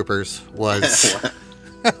Super Troopers was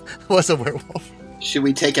a werewolf. Should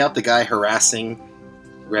we take out the guy harassing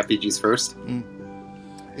refugees first?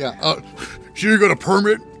 Yeah. So you got a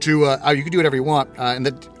permit to? You can do whatever you want.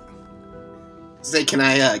 Say, can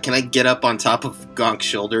I get up on top of Gonk's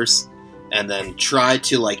shoulders and then try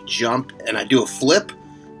to jump, and I do a flip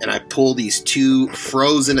and I pull these two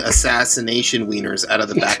frozen assassination wieners out of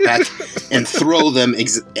the backpack and throw them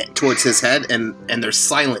towards his head, and they're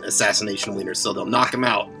silent assassination wieners, so they'll knock him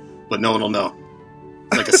out, but no one will know.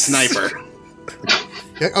 Like a sniper.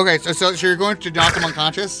 Okay, so you're going to knock him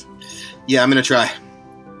unconscious? Yeah, I'm gonna try.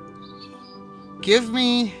 Give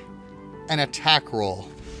me an attack roll.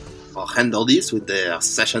 I'll handle this with the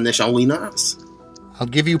assassination wieners. I'll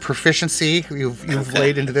give you proficiency. You've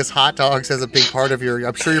laid into this hot dogs as a big part of your...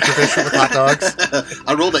 I'm sure you're proficient with hot dogs.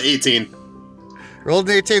 I rolled an 18. Rolled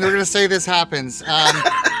an 18. We're going to say this happens.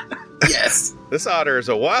 Yes. This otter is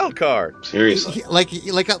a wild card. Seriously. Like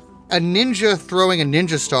a ninja throwing a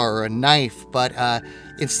ninja star or a knife, but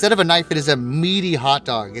instead of a knife, it is a meaty hot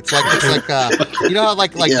dog. It's like you know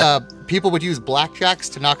how people would use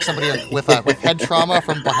blackjacks to knock somebody with head trauma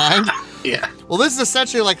from behind. Yeah. Well, this is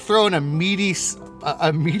essentially like throwing a meaty,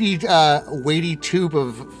 weighty tube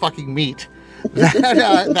of fucking meat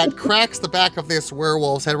that cracks the back of this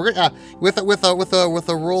werewolf's head. We're gonna, with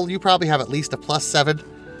a roll, you probably have at least a +7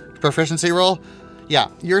 proficiency roll. Yeah,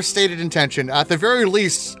 your stated intention. At the very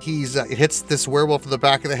least, it hits this werewolf in the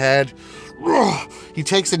back of the head. He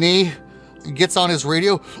takes a knee, gets on his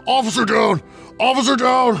radio. Officer down! Officer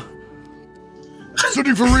down!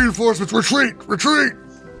 Sending for reinforcements. Retreat! Retreat!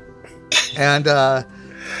 And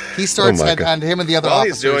he starts on him and the other While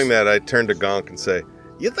officers. he's doing that, I turn to Gonk and say,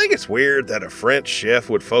 "You think it's weird that a French chef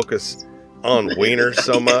would focus on wieners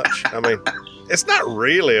so much? I mean, it's not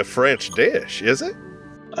really a French dish, is it?"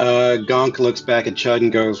 Gonk looks back at Chud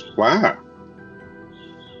and goes, "Wow."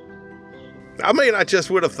 I mean, I just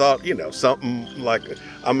would have thought, something like a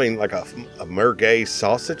merguez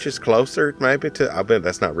sausage is closer, maybe, to... I mean,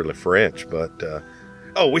 that's not really French, but...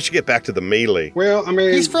 we should get back to the melee. Well, I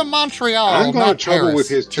mean... He's from Montreal, I'm going not to trouble Paris, with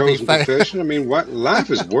his to be chosen fair. profession. I mean, what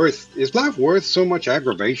life is worth? Is life worth so much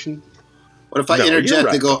aggravation? What if I No, you're interject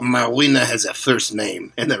right. and go, my wiener has a first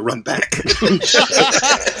name, and then run back?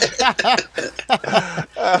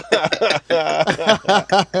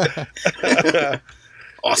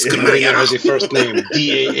 Oscar Maria Maria. has a first name,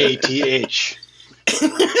 Daath.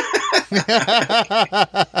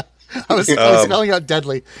 I was spelling out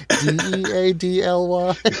deadly. Deadly.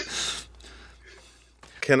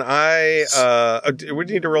 Can I... do we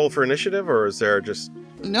need to roll for initiative, or is there just...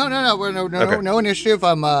 No, Okay. no initiative.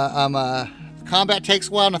 Combat takes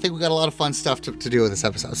a while, and I think we got a lot of fun stuff to do with this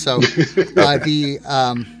episode. So, they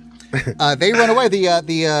run away.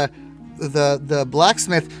 The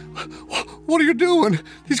blacksmith. What are you doing?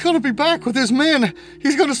 He's gonna be back with his men.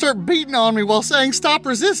 He's gonna start beating on me while saying "stop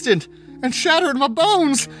resisting" and shattering my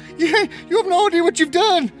bones. You have no idea what you've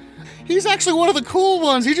done. He's actually one of the cool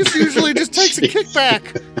ones. He just usually just takes a kickback.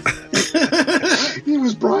 He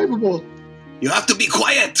was bribable. You have to be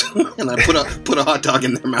quiet. And I put a hot dog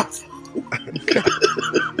in their mouth.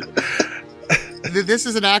 This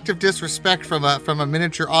is an act of disrespect from a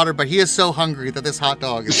miniature otter, but he is so hungry that this hot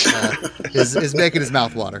dog is making his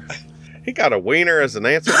mouth water. He got a wiener as an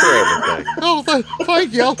answer for everything. Oh,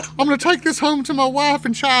 thank you. I'm going to take this home to my wife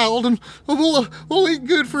and child, and we'll eat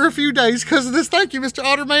good for a few days because of this. Thank you, Mr.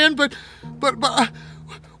 Otterman. But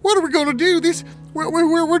what are we going to do?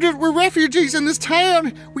 We're refugees in this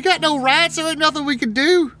town. We got no rights. There ain't nothing we can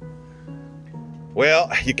do.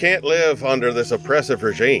 Well, you can't live under this oppressive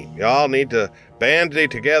regime. Y'all need to band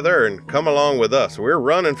together and come along with us. We're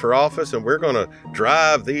running for office, and we're going to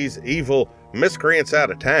drive these evil miscreants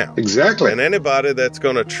out of town. Exactly. And anybody that's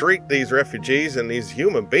going to treat these refugees and these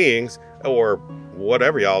human beings, or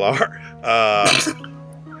whatever y'all are,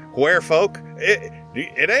 werefolk,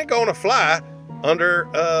 it ain't going to fly under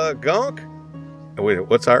Gonk. Wait,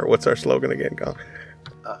 what's our slogan again, Gonk?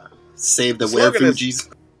 Save the Slogan refugees.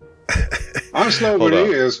 Our slogan Hold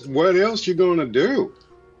on. is, what else you gonna do?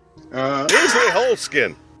 Beasley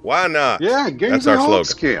Holskin. Why not? Yeah, That's Gainesville our slogan.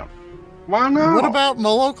 Holtzkill. Why not? What about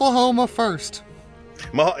Oklahoma first?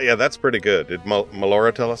 Yeah, that's pretty good. Did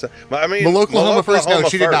Melora tell us that? I mean, Oklahoma first? No,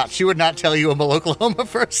 she did first. not. She would not tell you Oklahoma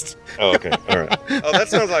first. Oh, okay. All right. Oh, that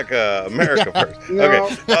sounds like America first. No.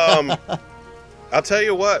 Okay. I'll tell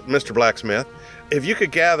you what, Mr. Blacksmith. If you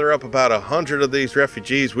could gather up about 100 of these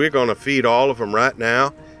refugees, we're going to feed all of them right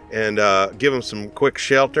now and give them some quick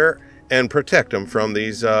shelter and protect them from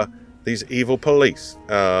these evil police.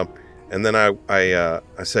 And then I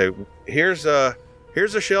say, here's a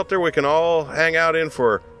shelter we can all hang out in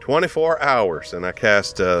for 24 hours. And I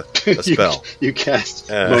cast a spell. You cast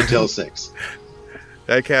Motel 6.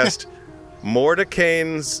 I cast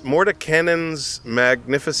Mordecai's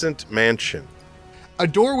Magnificent Mansion. A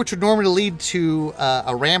door which would normally lead to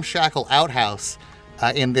a ramshackle outhouse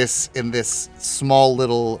in this small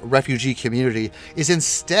little refugee community is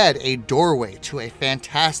instead a doorway to a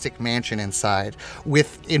fantastic mansion inside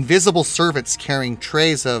with invisible servants carrying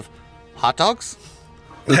trays of hot dogs.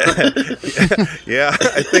 Yeah,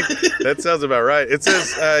 I think that sounds about right. It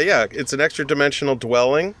says, it's an extra dimensional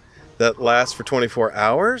dwelling that lasts for 24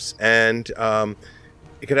 hours, and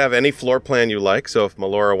you could have any floor plan you like. So if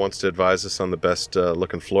Melora wants to advise us on the best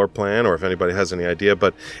looking floor plan, or if anybody has any idea,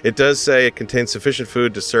 but it does say it contains sufficient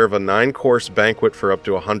food to serve a 9-course banquet for up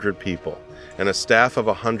to 100 people, and a staff of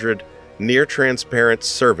 100 near-transparent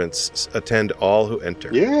servants attend all who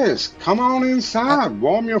enter. Yes, come on inside.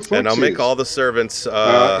 Warm your foot. And I'll make all the servants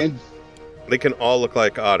They can all look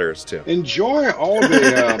like otters, too. Enjoy all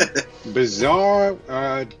the bizarre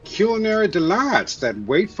culinary delights that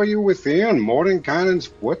wait for you within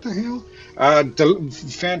Mordenkainen's, what the hell?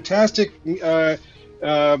 Fantastic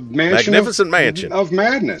Magnificent mansion of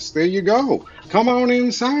madness. There you go. Come on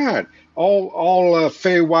inside. All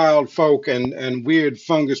Feywild folk and weird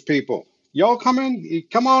fungus people. Y'all come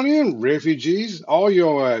on in, refugees. All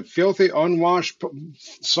your filthy, unwashed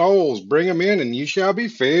souls, bring them in, and you shall be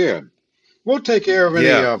fed. We'll take care of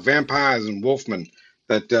any vampires and wolfmen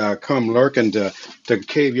that come lurking to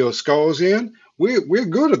cave your skulls in. We're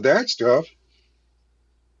good at that stuff.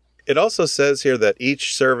 It also says here that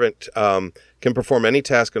each servant can perform any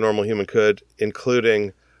task a normal human could,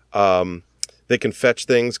 including they can fetch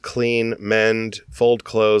things, clean, mend, fold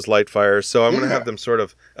clothes, light fires. So I'm going to have them sort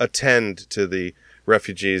of attend to the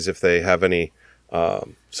refugees if they have any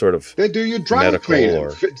sort of they do your dry cleaning.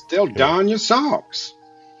 They'll darn your socks.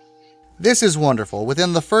 This is wonderful.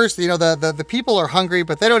 Within the first, the people are hungry,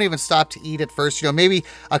 but they don't even stop to eat at first. Maybe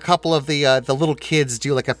a couple of the little kids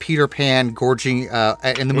do like a Peter Pan gorging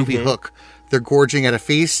in the movie Hook. They're gorging at a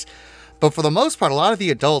feast. But for the most part, a lot of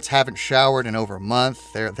the adults haven't showered in over a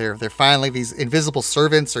month. They're finally, these invisible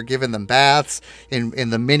servants are giving them baths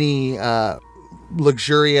in the many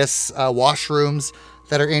luxurious washrooms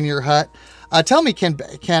that are in your hut. Tell me, can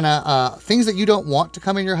things that you don't want to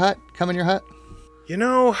come in your hut come in your hut?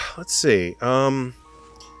 Let's see.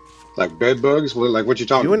 Like bed bugs? Like what you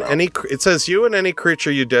talking about? It says you and any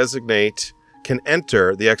creature you designate can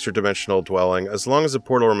enter the extra-dimensional dwelling as long as the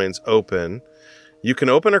portal remains open. You can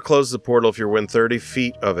open or close the portal if you're within 30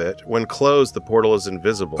 feet of it. When closed, the portal is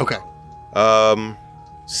invisible. Okay.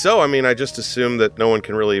 So, I just assume that no one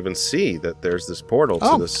can really even see that there's this portal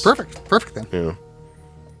to this. Perfect. Perfect then. Yeah.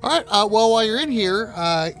 All right. Well, while you're in here,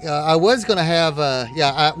 I was going to have,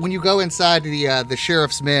 when you go inside, the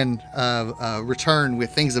sheriff's men return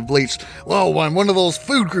with things of bleach. Well, when one of those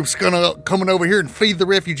food groups coming over here and feed the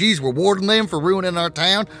refugees, rewarding them for ruining our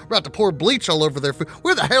town, we're about to pour bleach all over their food.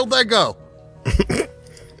 Where the hell did they go?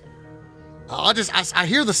 I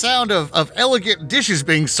hear the sound of elegant dishes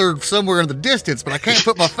being served somewhere in the distance, but I can't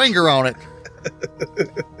put my finger on it.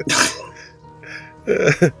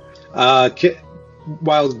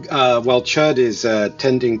 While Chud is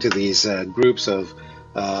tending to these groups of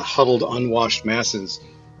huddled, unwashed masses,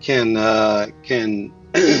 bring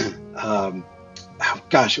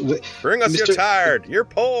us your tired. You're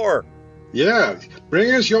poor. Yeah,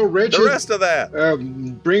 bring us your wretched. The rest of that.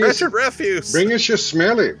 Wretched refuse. Bring us your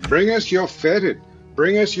smelly. Bring us your fetid.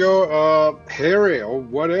 Bring us your hairy or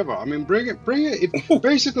whatever. Bring it.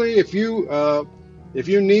 Basically, if you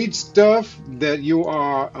need stuff that you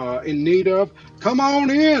are in need of, come on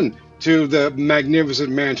in to the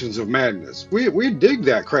magnificent mansions of madness. We dig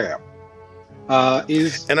that crap.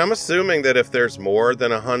 And I'm assuming that if there's more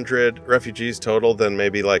than 100 refugees total, then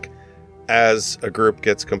maybe as a group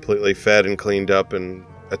gets completely fed and cleaned up and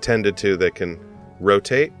attended to, they can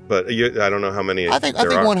rotate. But I don't know how many. I think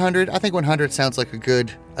 100. I think 100 sounds like a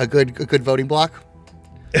good voting block.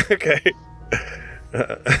 Okay.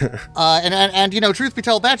 And truth be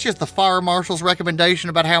told, that's just the fire marshal's recommendation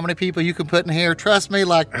about how many people you can put in here. Trust me,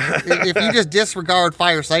 if you just disregard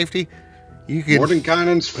fire safety, you can.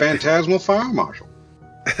 Mordenkainen's phantasmal fire marshal.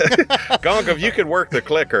 Gonk, if you could work the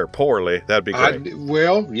clicker poorly, that'd be great.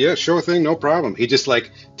 Yeah, sure thing, no problem. He just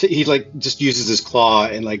just uses his claw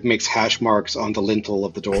and makes hash marks on the lintel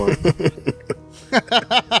of the door.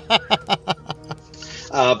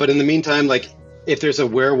 But in the meantime, if there's a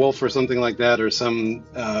werewolf or something like that, or some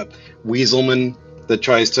weaselman that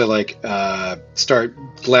tries to start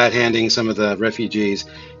glad-handing some of the refugees,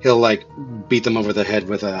 he'll beat them over the head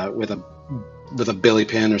with a billy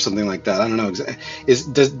pin or something like that. I don't know.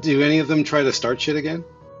 Do any of them try to start shit again?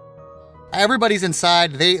 Everybody's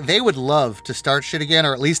inside. They would love to start shit again,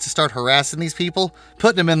 or at least to start harassing these people,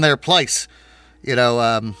 putting them in their place.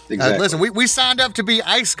 Exactly. Listen, we signed up to be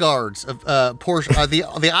ice guards of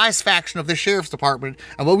the ice faction of the sheriff's department,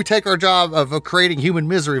 and we take our job of creating human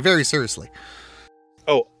misery very seriously.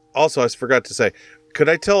 Oh, also, I forgot to say, could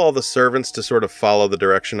I tell all the servants to sort of follow the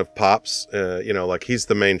direction of Pops? He's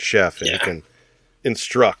the main chef, and he can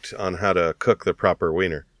instruct on how to cook the proper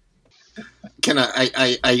wiener. Can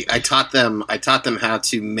I taught them how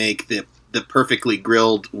to make the perfectly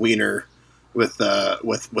grilled wiener with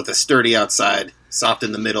a sturdy outside, soft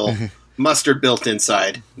in the middle, mustard built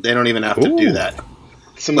inside. They don't even have to do that.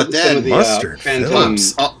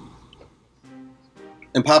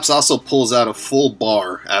 Pops also pulls out a full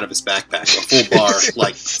bar out of his backpack, a full bar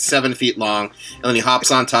 7 feet long, and then he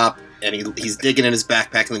hops on top and he's digging in his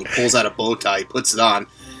backpack, and then he pulls out a bow tie, he puts it on,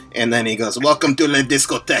 And then he goes, "Welcome to la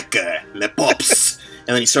discoteca, le pops."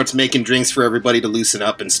 And then he starts making drinks for everybody to loosen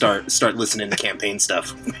up and start listening to campaign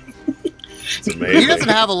stuff. It's amazing. He doesn't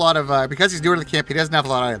have a lot of, because he's newer to the camp, he doesn't have a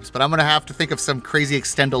lot of items, but I'm going to have to think of some crazy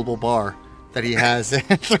extendable bar that he has and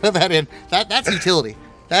throw that in. That's utility.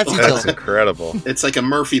 That's That's utility. incredible. It's like a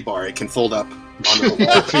Murphy bar. It can fold up onto the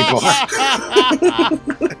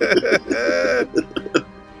wall.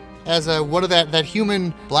 As one of that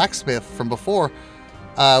human blacksmith from before,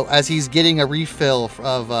 as he's getting a refill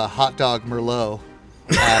of hot dog Merlot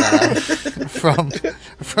from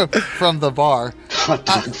the bar. Hot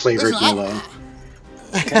dog flavored listen, Merlot.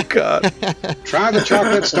 Oh, God. Try the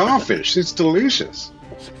chocolate starfish. It's delicious.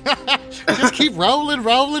 Just keep rolling.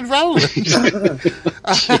 I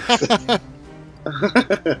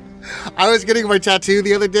was getting my tattoo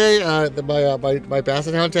the other day, my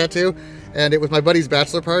Basset Hound tattoo, and it was my buddy's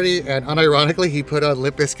bachelor party, and unironically, he put on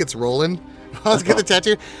Limp Bizkit's Rollin' while I was getting the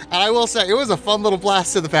tattoo, and I will say, it was a fun little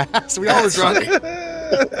blast to the past. We all was drunk.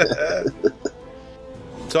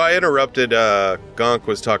 So I interrupted. Gonk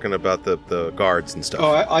was talking about the guards and stuff.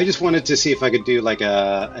 Oh, I just wanted to see if I could do like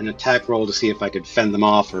an attack roll to see if I could fend them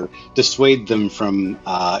off or dissuade them from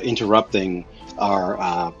interrupting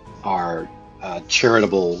our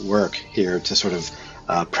charitable work here to sort of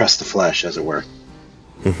press the flesh, as it were.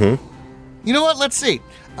 You know what? Let's see.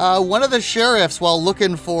 One of the sheriffs, while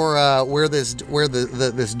looking for where this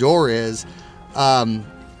door is,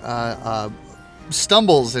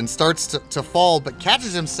 stumbles and starts to fall, but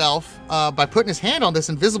catches himself by putting his hand on this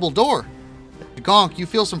invisible door. Gonk, you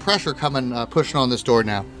feel some pressure coming, pushing on this door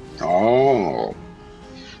now. Oh.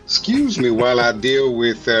 Excuse me while I deal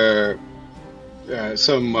with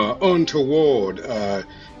some untoward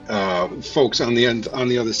folks on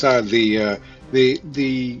the other side of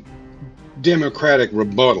the democratic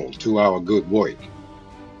rebuttal to our good work.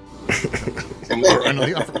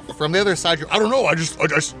 From the other side, I don't know. I just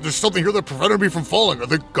there's something here that prevented me from falling. I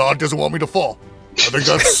think God doesn't want me to fall. I think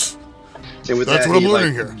that's And with That's that, what I'm he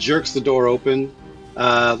learning here. jerks the door open,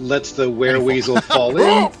 lets the wereweasel fall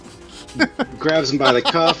in, grabs him by the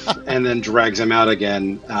cuff, and then drags him out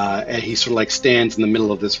again. And he sort of like stands in the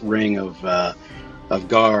middle of this ring of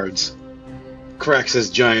guards, cracks his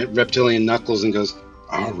giant reptilian knuckles, and goes,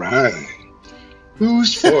 All right.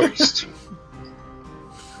 Who's first?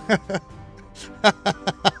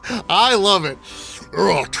 I love it.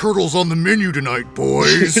 Oh, turtles on the menu tonight,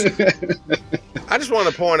 boys. I just want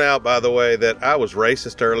to point out, by the way, that I was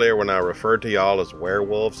racist earlier when I referred to y'all as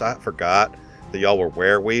werewolves. I forgot that y'all were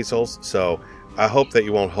wereweasels, so I hope that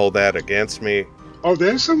you won't hold that against me. Oh,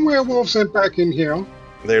 there's some werewolves back in here.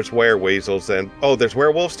 There's wereweasels and... Oh, there's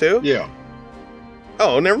werewolves too? Yeah.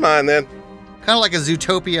 Oh, never mind then. Kind of like a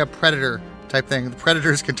Zootopia predator type thing. The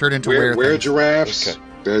predators can turn into Were were giraffes. Okay.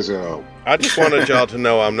 There's a I just wanted y'all to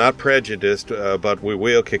know I'm not prejudiced, but we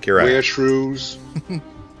will kick your were ass. shrews.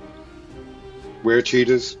 Were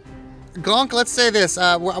cheetahs. Gonk, let's say this.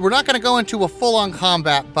 We're not going to go into a full-on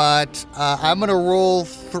combat, but I'm going to roll.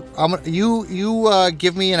 You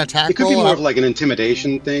give me an attack it could roll. be more of like an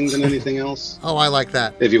intimidation thing than anything else, Oh, I like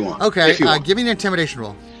that. if you want. Okay, If you want. give me an intimidation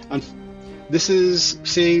roll.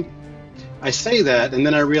 See, I say that, and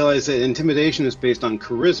then I realize that intimidation is based on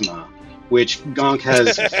charisma, which Gonk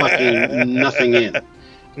has fucking nothing in.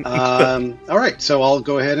 All right, so I'll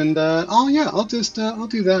go ahead and I'll do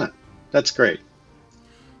that. That's great.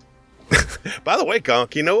 By the way,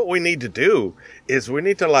 Gonk, you know what we need to do is we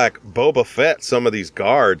need to like Boba Fett some of these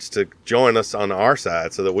guards to join us on our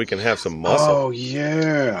side so that we can have some muscle. Oh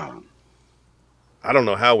yeah. I don't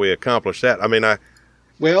know how we accomplish that. I mean,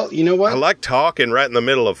 Well, you know what? I like talking right in the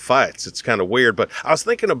middle of fights. It's kind of weird, but I was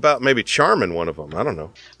thinking about maybe charming one of them. I don't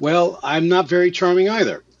know. Well, I'm not very charming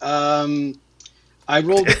either. I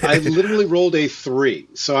literally rolled a 3,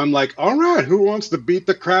 so I'm like, All right. Who wants to beat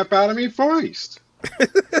the crap out of me first?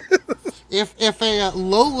 If a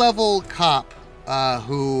low-level cop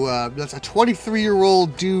who that's a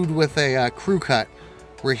 23-year-old dude with a crew cut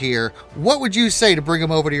were here, what would you say to bring him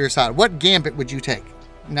over to your side? What gambit would you take?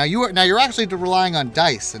 Now you're actually relying on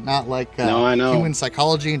dice and not like No, I know. human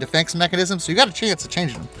psychology and defense mechanisms, so you got a chance of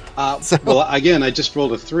changing them. well, again, I just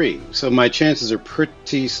rolled a 3, so my chances are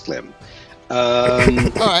pretty slim. All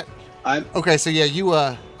right. I'm Okay, so yeah, you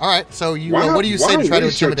all right. So you Why- what do you say to why try to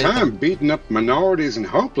waste your intimidate time them? beating up minorities and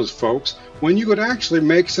helpless folks when you could actually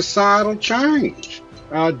make societal change?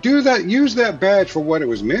 Use that badge for what it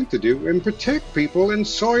was meant to do and protect people and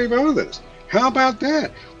serve others. How about that?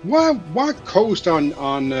 Why coast on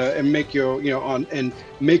and make your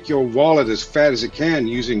make your wallet as fat as it can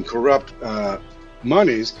using corrupt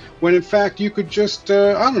monies when in fact you could just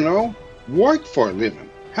work for a living?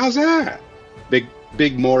 How's that?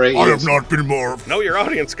 big moray I have is. not been more. Know your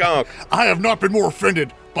audience, Gonk. I have not been more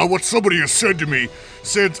offended by what somebody has said to me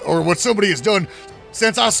or what somebody has done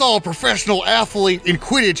since I saw a professional athlete in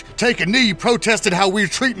Quidditch take a knee protesting how we're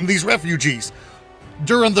treating these refugees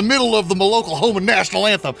during the middle of the Maloklahoma national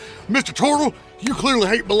anthem. Mr. Turtle, you clearly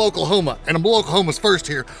hate Maloklahoma, and Maloklahoma's first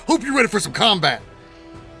here. Hope you're ready for some combat.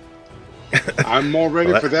 I'm more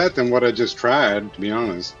ready for that than what I just tried, to be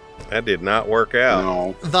honest. That did not work out.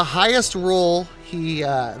 No. The highest roll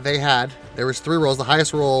they had, there was 3 rolls. The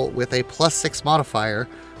highest roll with a +6 modifier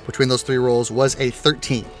between those 3 rolls was a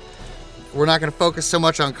 13. We're not going to focus so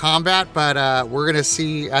much on combat, but we're going to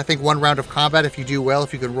see, I think, 1 round of combat. If you do well,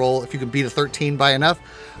 if you can beat a 13 by enough,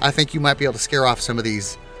 I think you might be able to scare off some of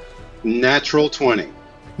these. Natural 20.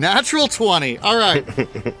 Natural 20. All right.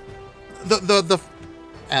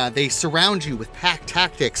 They surround you with pack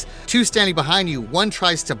tactics. 2 standing behind you. 1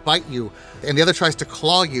 tries to bite you, and the other tries to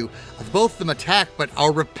claw you. Both of them attack, but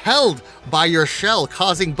are repelled by your shell,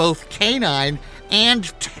 causing both canine and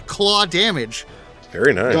claw damage.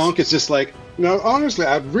 Very nice. Donk is just like, no, honestly,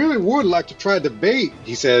 I really would like to try debate,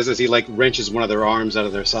 he says as he like wrenches one of their arms out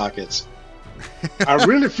of their sockets. I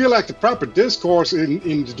really feel like the proper discourse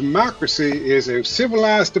in democracy is a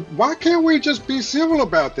civilized. Why can't we just be civil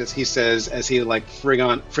about this? He says as he like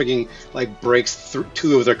frigging like breaks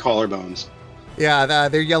 2 of their collarbones. Yeah,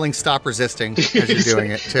 they're yelling "Stop resisting" as you're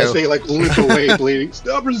doing it too. As they like limp away bleeding.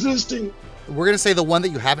 Stop resisting. We're gonna say the one that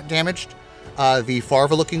you haven't damaged, the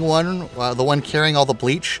Farva-looking one, the one carrying all the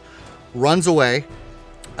bleach, runs away.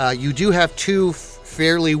 You do have 2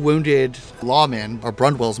 fairly wounded lawmen or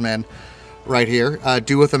Brundwell's men right here.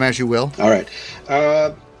 Do with them as you will. All right.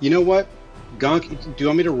 You know what, Gonk? Do you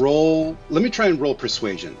want me to roll? Let me try and roll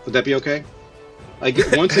persuasion. Would that be okay? I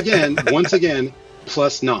get once again,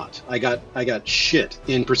 plus not. I got shit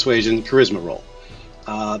in persuasion charisma roll.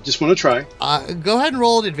 Just want to try. Go ahead and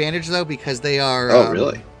roll an advantage though, because they are. Oh,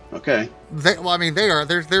 really? Okay. They're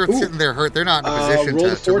sitting there hurt. They're not in a position roll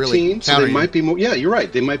to 14, really so counter they you. might be more. Yeah, you're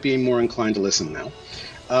right. They might be more inclined to listen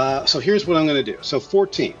now. So here's what I'm going to do. So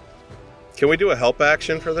 14. Can we do a help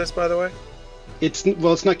action for this, by the way? It's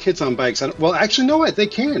not kids on bikes. Actually, no, they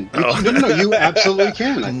can. No, you absolutely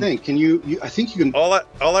can. I think. Can you? I think you can.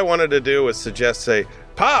 All I wanted to do was say,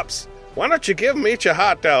 Pops, why don't you give them each a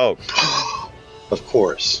hot dog? Of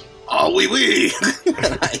course. Oh, oui.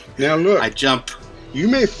 Now look, I jump. you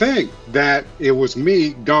may think that it was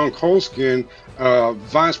me, Gonk Holskin,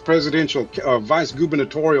 vice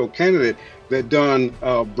gubernatorial candidate that done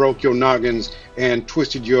broke your noggins and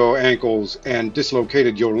twisted your ankles and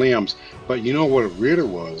dislocated your limbs. But you know what it really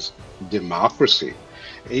was? Democracy.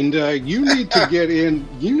 And you need to get in.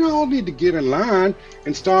 You all need to get in line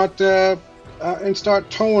and start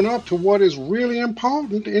towing up to what is really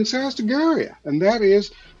important in Sastageria, and that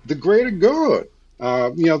is the greater good.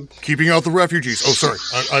 Keeping out the refugees. Oh, sorry.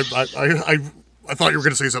 I thought you were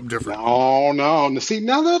going to say something different. No. See,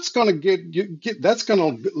 now that's going to that's going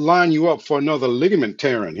to line you up for another ligament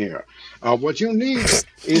tearing here. What you need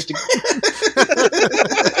is to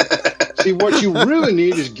see. What you really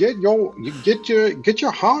need is get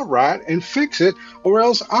your heart right and fix it, or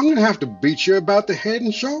else I'm going to have to beat you about the head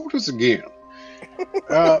and shoulders again.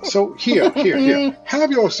 So here,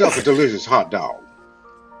 have yourself a delicious hot dog.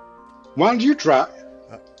 Why don't you try?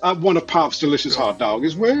 I want a Pop's delicious hot dog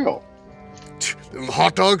as well.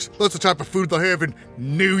 Hot dogs? That's the type of food they have in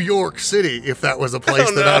New York City, if that was a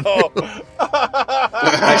place I knew.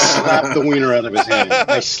 I slapped the wiener out of his hand.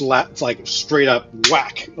 I slapped, like, straight up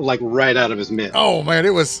whack, like right out of his mitt. Oh, man,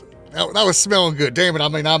 that was smelling good. Damn it. I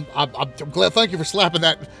mean, I'm glad. Thank you for slapping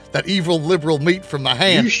that evil liberal meat from my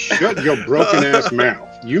hand. You shut your broken ass mouth.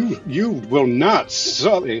 You will not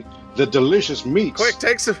sully the delicious meats. Quick,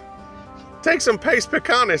 take some paste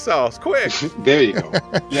pecane sauce, quick. There you go.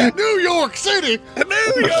 Yeah. New York City.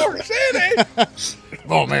 New York City.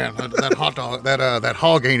 Oh man, that hot dog, that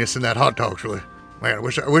hog anus in that hot dog's really. Man, I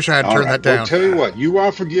wish I had turned that down. Well, tell you what, you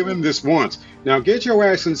are forgiven this once. Now get your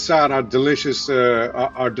ass inside our delicious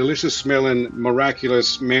smelling,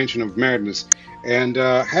 miraculous mansion of madness, and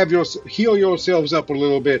heal yourselves up a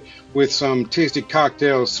little bit with some tasty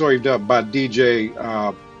cocktails served up by DJ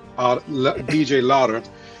Lauder,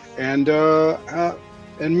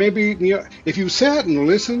 and maybe if you sat and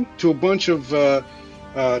listened to a bunch of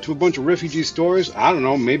refugee stories, I don't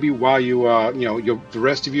know, maybe while you the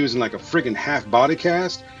rest of you is in like a friggin' half body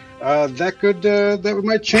cast, that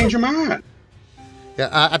might change your mind.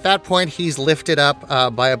 Yeah, at that point, he's lifted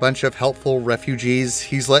up by a bunch of helpful refugees.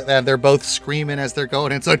 And they're both screaming as they're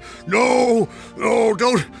going inside. No,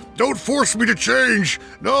 don't force me to change.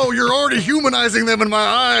 No, you're already humanizing them in my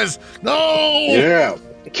eyes. No. Yeah,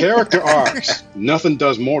 Character arcs. Nothing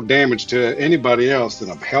does more damage to anybody else than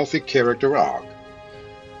a healthy character arc.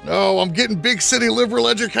 No, I'm getting big city liberal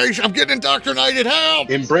education. I'm getting indoctrinated. Help!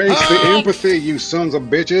 Embrace the empathy, you sons of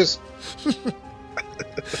bitches.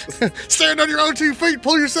 Stand on your own 2 feet.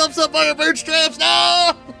 Pull yourselves up by your bootstraps.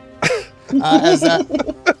 No!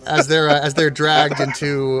 As they're dragged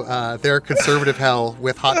into their conservative hell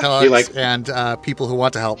with hot dogs and people who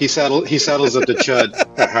want to help. He settles up to Chud.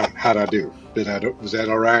 How'd I do? Was that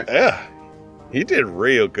all right? Yeah, he did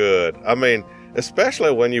real good. I mean,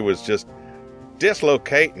 especially when you was just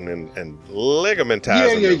dislocating and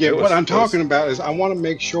ligamentizing. Yeah. What I'm talking about is I want to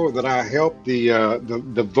make sure that I help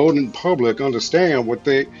the voting public understand what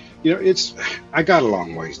they, I got a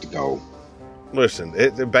long ways to go. Listen,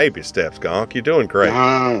 it's baby steps, Gonk. You're doing great.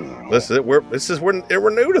 Listen, we're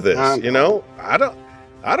new to this.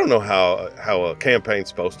 I don't know how a campaign's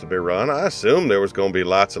supposed to be run. I assumed there was going to be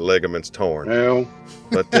lots of ligaments torn. Well,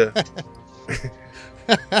 but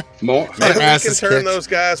maybe we can turn those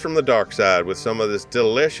guys from the dark side with some of this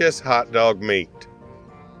delicious hot dog meat.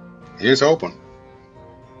 Here's hoping.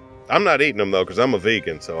 I'm not eating them though because I'm a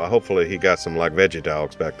vegan. So hopefully he got some like veggie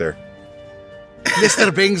dogs back there.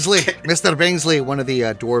 Mr. Bingsley, one of the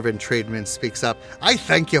dwarven tradesmen speaks up. I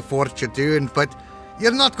thank you for what you're doing, but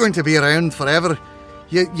you're not going to be around forever.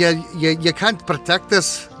 You can't protect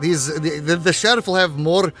us. The sheriff will have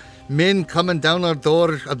more men coming down our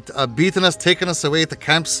door, beating us, taking us away to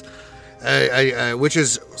camps, which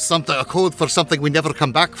is a code for something we never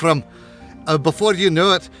come back from. Before you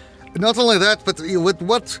know it, not only that, but with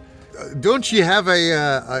what? Don't you have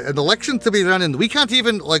an election to be running? We can't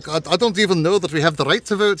even, I don't even know that we have the right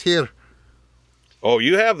to vote here. Oh,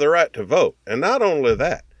 you have the right to vote. And not only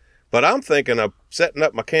that, but I'm thinking of setting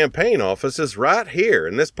up my campaign offices right here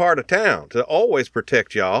in this part of town to always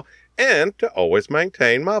protect y'all and to always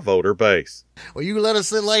maintain my voter base. Well, you let us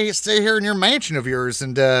stay here in your mansion of yours,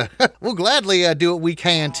 and we'll gladly do what we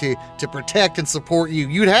can to protect and support you.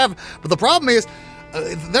 But the problem is,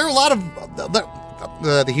 there are a lot of...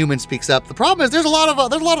 The human speaks up. The problem is there's a lot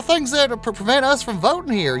of things that prevent us from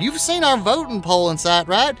voting here. You've seen our voting polling site,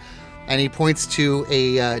 right? And he points to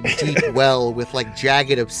a deep well with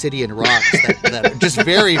jagged obsidian rocks that are just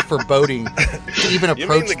very foreboding to even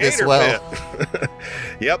approach this well.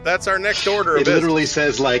 Yep, that's our next order of business. It literally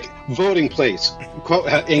says voting place,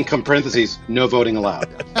 in parentheses, no voting allowed.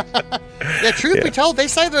 Yeah, truth be told, they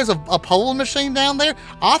say there's a polling machine down there.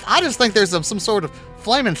 I just think there's some sort of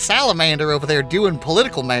flaming salamander over there doing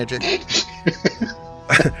political magic.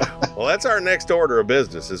 Well, that's our next order of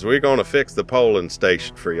business, is we're going to fix the polling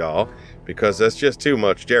station for y'all, because that's just too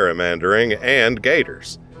much gerrymandering and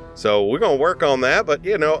gators. So we're going to work on that, but,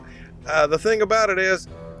 the thing about it is,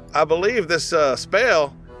 I believe this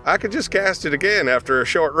spell, I could just cast it again after a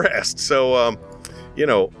short rest, so,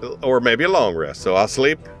 or maybe a long rest. So I'll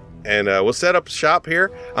sleep, and we'll set up shop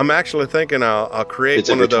here. I'm actually thinking I'll create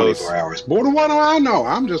one of those. 24 hours. What do I know?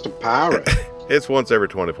 I'm just a pirate. It's once every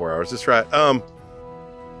 24 hours. That's right.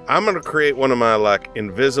 I'm going to create one of my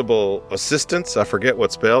invisible assistants. I forget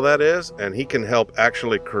what spell that is. And he can help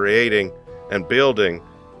actually creating and building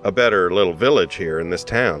a better little village here in this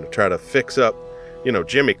town to try to fix up,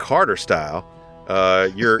 Jimmy Carter style,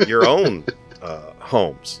 your own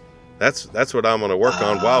homes. That's what I'm going to work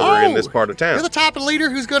on while we're in this part of town. You're the type of leader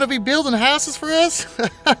who's going to be building houses for us?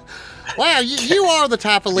 Wow, you are the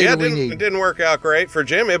type of leader we need. It didn't work out great for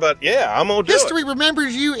Jimmy, but yeah, I'm going to do it. History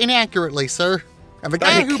remembers you inaccurately, sir. And the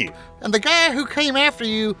guy who came after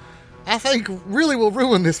you, I think, really will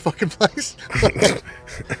ruin this fucking place.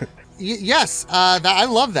 Yes, I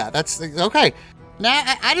love that. That's okay. Now,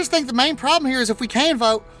 I just think the main problem here is if we can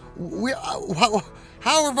vote,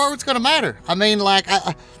 how are votes going to matter? I mean,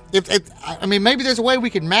 maybe there's a way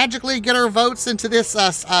we can magically get our votes into this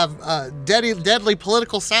deadly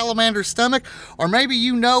political salamander stomach, or maybe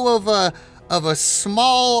of a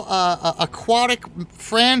small aquatic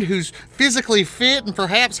friend who's physically fit and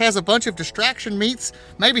perhaps has a bunch of distraction meats.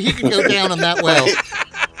 Maybe he could go down in that well.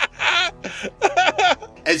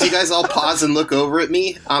 As you guys all pause and look over at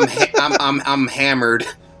me, I'm hammered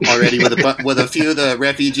already with a few of the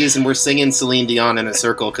refugees, and we're singing Celine Dion in a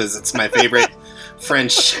circle because it's my favorite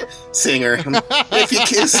French singer. If you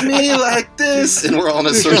kiss me like this, and we're all in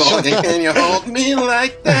a circle, and you hold me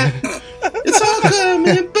like that, it's all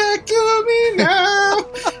coming back to me now.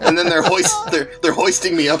 And then they're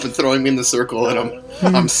hoisting me up and throwing me in the circle, and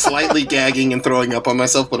I'm slightly gagging and throwing up on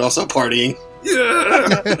myself, but also partying.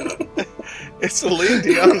 Yeah. Is Celine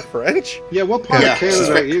Dion French? Yeah, what part of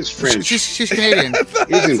Canada is French? She's Canadian.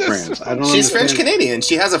 Is in France. I don't She's understand. French Canadian.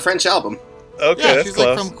 She has a French album. Okay, Yeah, that's she's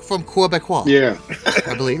close. like from Quebecois, Yeah.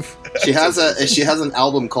 I believe. She has an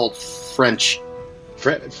album called French.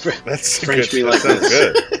 That's French good. me That like sounds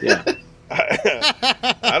this. good. Yeah.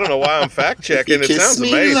 I don't know why I'm fact checking. It Kiss sounds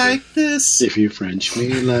me amazing. like this. If you French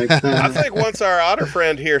me like that. I think once our otter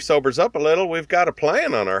friend here sobers up a little, we've got a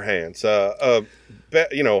plan on our hands.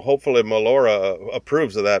 Hopefully Melora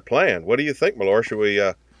approves of that plan. What do you think, Melora? Should we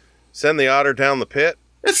send the otter down the pit?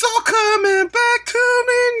 It's all coming back to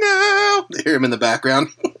me now. I hear him in the background.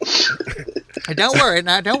 Don't worry.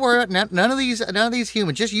 None of these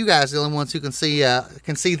humans, just you guys, are the only ones who can see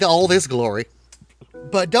all this glory.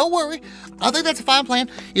 But don't worry. I think that's a fine plan.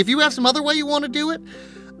 If you have some other way you want to do it,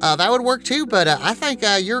 that would work too. But I think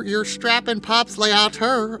your strapping Pops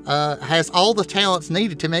Leateur has all the talents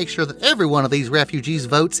needed to make sure that every one of these refugees'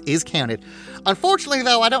 votes is counted. Unfortunately,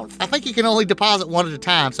 though, I think he can only deposit one at a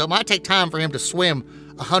time, so it might take time for him to swim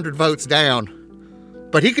 100 votes down.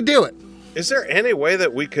 But he could do it. Is there any way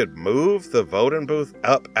that we could move the voting booth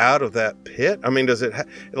up out of that pit? I mean, does it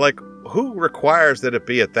who requires that it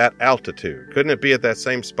be at that altitude? Couldn't it be at that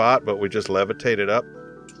same spot, but we just levitate it up?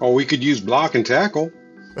 Or we could use block and tackle.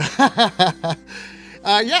 I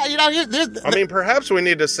mean, perhaps we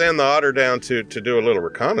need to send the otter down to do a little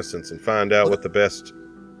reconnaissance and find out what the best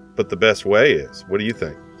way is. What do you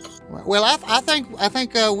think? Well, I think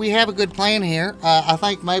we have a good plan here. I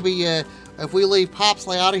think maybe if we leave Pops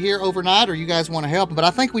Leateur here overnight, or you guys want to help him, but I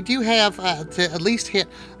think we do have to at least hit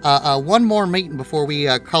one more meeting before we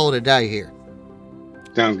call it a day here.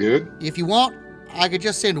 Sounds good. If you want, I could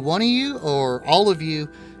just send one of you or all of you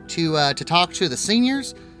to talk to the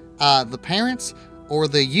seniors, the parents, or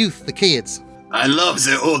the youth, the kids. I love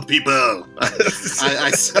the old people.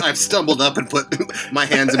 I've stumbled up and put my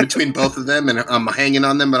hands in between both of them, and I'm hanging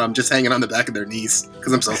on them, but I'm just hanging on the back of their knees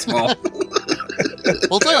because I'm so small.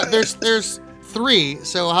 Well, tell you what, there's 3,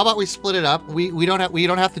 so how about we split it up? We don't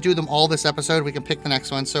have to do them all this episode. We can pick the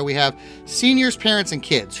next one. So we have seniors, parents, and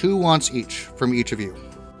kids. Who wants each from each of you?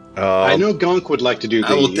 I know Gonk would like to do the...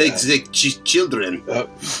 I will take the children.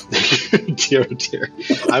 Dear.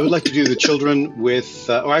 I would like to do the children with...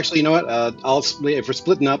 actually, you know what? I'll split. If we're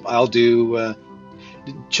splitting up, I'll do...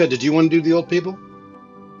 Chud, did you want to do the old people?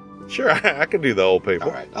 Sure, I can do the old people.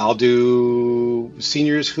 All right. I'll do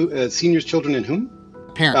seniors, seniors, children, and whom?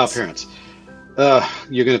 Parents. Oh, parents.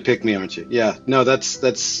 You're going to pick me, aren't you? Yeah. No,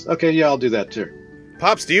 that's... Okay, yeah, I'll do that, too.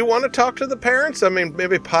 Pops, do you want to talk to the parents? I mean,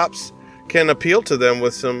 maybe Pops can appeal to them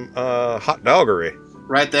with some hot doggery.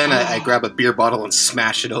 Right then, I grab a beer bottle and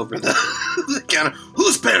smash it over the counter.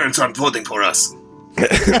 Whose parents aren't voting for us?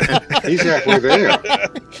 He's halfway there.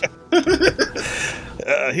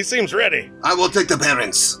 He seems ready. I will take the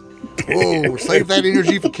parents. Whoa, save that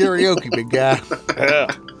energy for karaoke, big guy.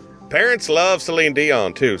 Parents love Celine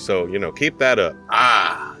Dion, too, so, keep that up.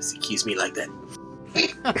 He keeps me like that.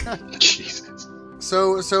 Jesus.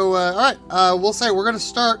 So, all right, we'll say we're going to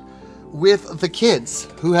start with the kids.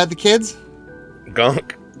 Who had the kids?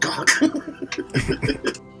 Gonk.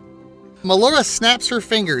 Melora snaps her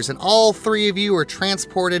fingers, and all 3 of you are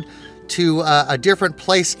transported to a different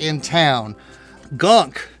place in town.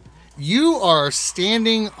 Gonk, you are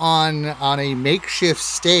standing on a makeshift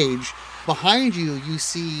stage. Behind you, you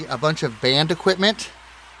see a bunch of band equipment.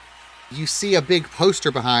 You see a big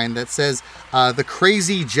poster behind that says the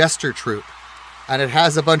Crazy Jester Troupe. And it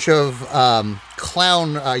has a bunch of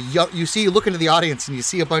clown. You look into the audience and you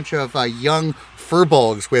see a bunch of young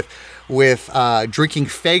furbolgs with drinking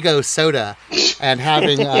Faygo soda and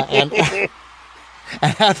having and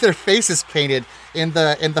have their faces painted in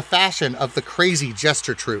the fashion of the Crazy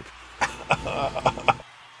Jester Troupe.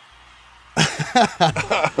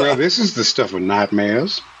 Well, this is the stuff of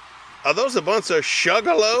nightmares. Are those a bunch of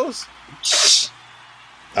shuggalos?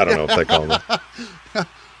 I don't know if they call them.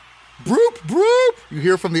 Broop, broop! You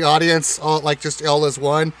hear from the audience, all as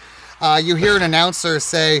one. You hear an announcer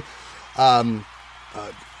say,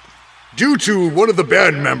 Due to one of the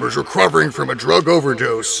band members recovering from a drug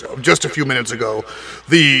overdose just a few minutes ago,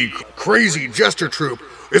 the Crazy Jester Troupe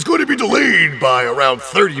is going to be delayed by around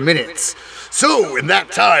 30 minutes. So, in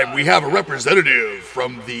that time, we have a representative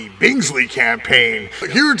from the Bingsley campaign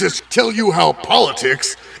here to tell you how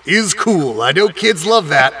politics is cool. I know kids love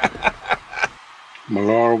that.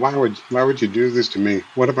 Melora, why would you do this to me?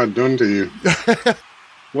 What have I done to you?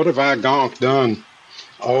 What have I done?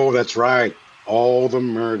 Oh, that's right. All the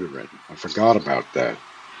murdering. I forgot about that.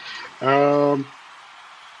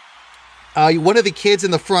 one of the kids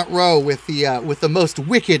in the front row with the most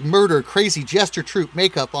wicked murder Crazy Jester Troupe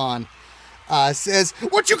makeup on says,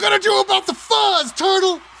 "What you gonna do about the fuzz,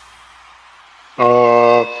 Turtle?"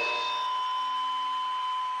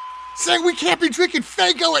 Saying we can't be drinking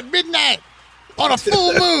Faygo at midnight. on a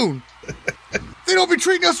full moon. They don't be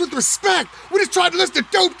treating us with respect. We just trying to listen to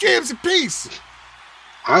dope jams in peace.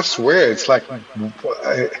 I swear, it's like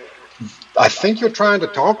I think you're trying to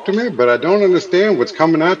talk to me, but I don't understand what's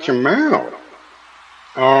coming out your mouth.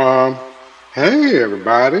 Hey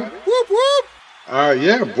everybody. Whoop whoop.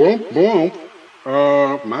 Yeah, boom boom.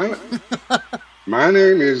 My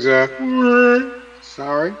name is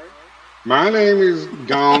sorry. My name is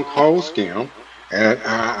Gonk Holskim, and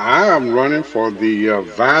I am running for the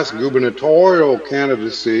vice gubernatorial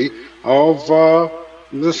candidacy of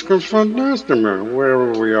the Scripture Testament,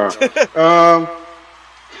 wherever we are.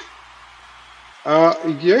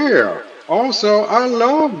 Yeah. Also, I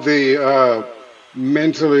love the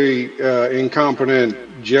mentally incompetent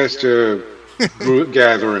jester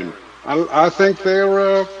gathering. I think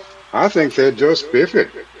they're just spiffy.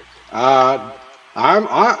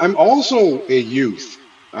 I'm also a youth,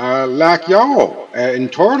 like y'all. In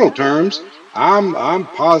turtle terms, I'm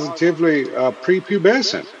positively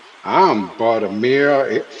prepubescent. I'm but a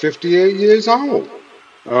mere 58 years old.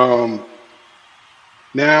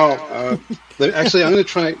 Now, actually, I'm going to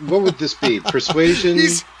try. What would this be? Persuasion.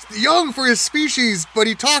 He's young for his species, but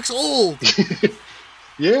he talks old.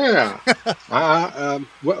 Yeah.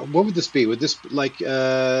 What would this be? Would this like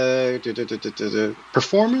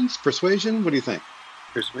performance, persuasion? What do you think?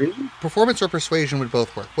 Persuasion? Performance or persuasion would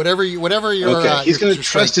both work. Whatever your Okay, he's going to your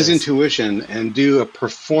trust his strength is. intuition and do a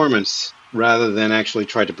performance rather than actually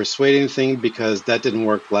try to persuade anything, because that didn't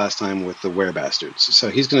work last time with the werebastards. So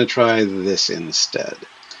he's going to try this instead.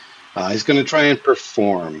 He's going to try and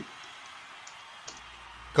perform.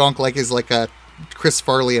 Gonk like is like a Chris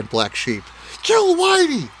Farley and Black Sheep. Kill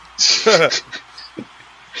Whitey.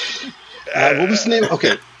 What was the name?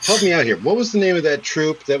 Okay, help me out here. What was the name of that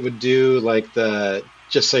troupe that would do like the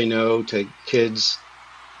Just Say No to kids?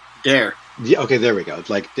 Dare. Yeah, okay, there we go.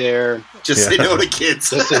 Like Dare. Just say no to kids.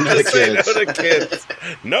 Just Say No to Say kids. no to kids.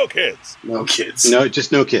 No kids. No kids. No,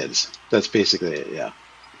 just no kids. That's basically it, yeah.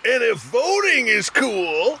 And if voting is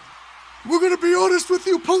cool, We're going to be honest with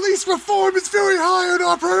you. Police reform is very high on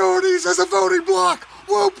our priorities as a voting bloc.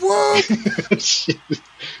 Whoop, whoop.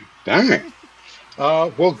 Dang.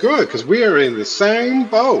 Well, good, because we are in the same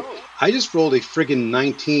boat. I just rolled a friggin'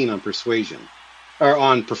 19 on persuasion. Or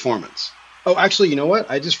on performance. Oh, actually, you know what?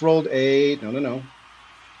 I just rolled a... No.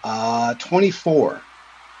 24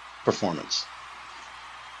 performance.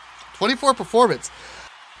 24 performance.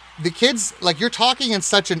 The kids, like, you're talking in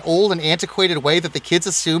such an old and antiquated way that the kids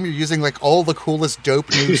assume you're using, like, all the coolest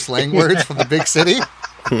dope new slang words from the big city.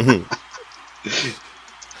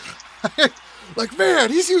 Like,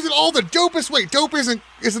 man, he's using all the dopest. Wait, dope isn't,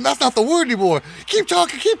 that's not the word anymore. Keep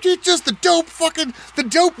talking, keep just the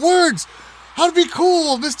dope words. How to be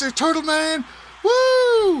cool, Mr. Turtle Man.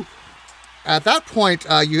 Woo! At that point,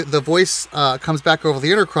 the voice comes back over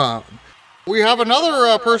the intercom. We have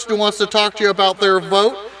another person who wants to talk to you about their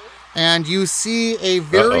vote. And you see a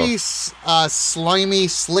very slimy,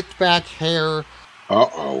 slicked back hair.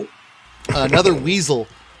 Uh-oh. Another weasel,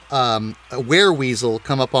 a wereweasel,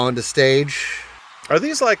 come up onto stage. are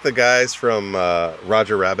these like the guys from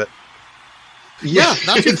Roger Rabbit? Yeah,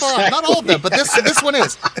 not too far off. Not all of them, but this one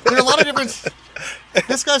is. There are a lot of different...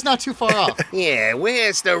 This guy's not too far off. Yeah,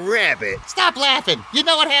 where's the rabbit? Stop laughing. You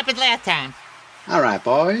know what happened last time. All right,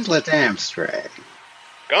 boys, let them stray.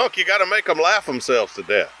 Gonk, you got to make them laugh themselves to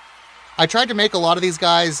death. I tried to make a lot of these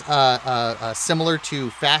guys similar to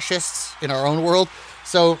fascists in our own world.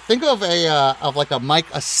 So think of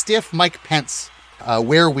a stiff Mike Pence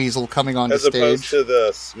wereweasel coming onto As opposed stage. to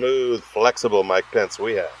the smooth, flexible Mike Pence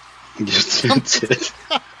we have.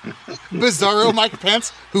 Bizarro Mike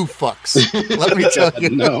Pence, who fucks. Let me tell you.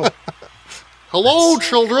 No. Hello,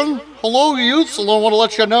 children. Hello, youths. I want to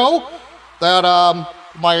let you know that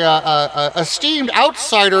my esteemed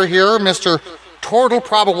outsider here, Mr. Turtle,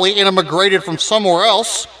 probably immigrated from somewhere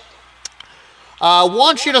else,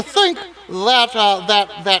 wants you to think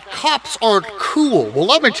that cops aren't cool. Well,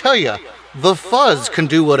 let me tell you, the fuzz can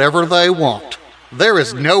do whatever they want. There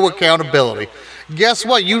is no accountability. Guess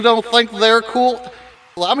what? You don't think they're cool?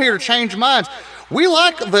 Well, I'm here to change minds. We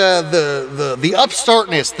like the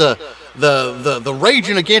upstartness, the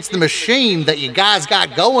raging against the machine that you guys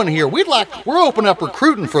got going here. We're opening up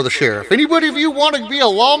recruiting for the sheriff. Anybody of you want to be a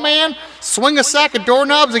lawman, swing a sack of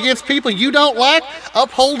doorknobs against people you don't like,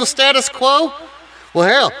 uphold the status quo? Well,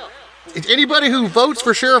 hell, anybody who votes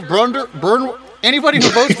for Sheriff anybody who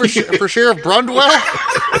votes for Sheriff Brundwell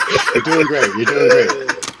You're doing great. You're doing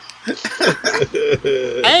great.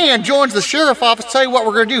 and joins the sheriff office, tell you what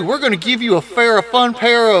we're going to do. We're going to give you a fun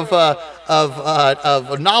pair of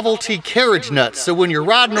novelty carriage nuts. So when you're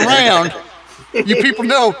riding around, you people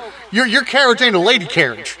know your carriage ain't a lady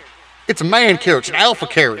carriage. It's a man carriage, an alpha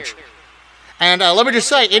carriage. And let me just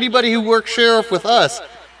say, anybody who works sheriff with us,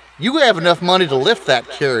 you have enough money to lift that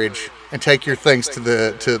carriage and take your things to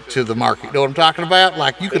the market. You know what I'm talking about?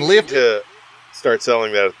 Like, you can lift to start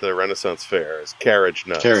selling that at the Renaissance Fair as carriage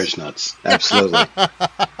nuts. Carriage nuts. Absolutely.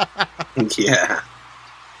 Yeah.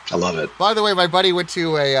 I love it. By the way, my buddy went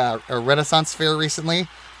to a Renaissance Fair recently,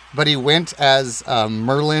 but he went as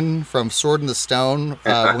Merlin from Sword in the Stone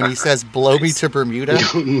when he says, blow me to Bermuda.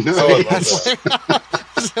 No. Oh, I love that.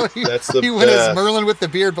 So he That's went as Merlin with the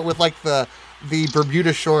beard, but with like the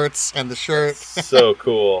Bermuda shorts and the shirt. So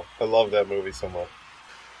cool. I love that movie so much.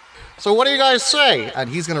 So what do you guys say? And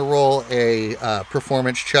he's going to roll a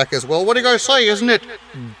performance check as well. What do you guys say? Isn't it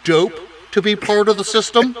dope to be part of the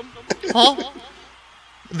system? Huh?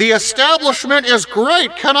 The establishment is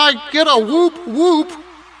great. Can I get a whoop whoop?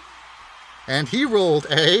 And he rolled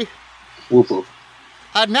a Whoop whoop.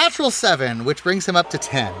 natural 7, which brings him up to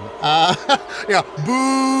 10. Yeah,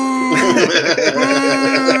 boo!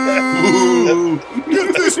 Boo!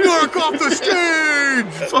 Get this narc off the stage!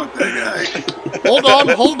 Fuck that guy.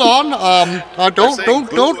 Hold on. Don't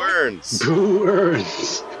Burns. Boo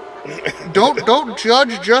earns. don't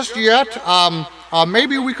judge just yet.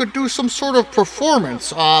 Maybe we could do some sort of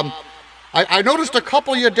performance. I noticed a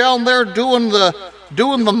couple of you down there doing the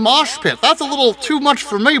mosh pit. That's a little too much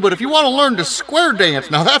for me, but if you want to learn to square dance,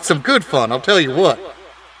 now that's some good fun, I'll tell you what.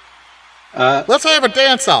 Let's have a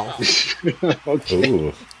dance-off. Okay.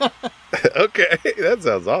 Ooh. Okay, that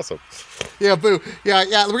sounds awesome. Yeah, boo.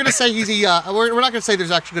 Yeah, we're going to say we're not going to say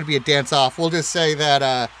there's actually going to be a dance-off. We'll just say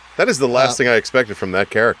that That is the last thing I expected from that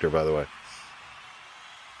character, by the way.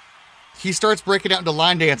 he starts breaking out into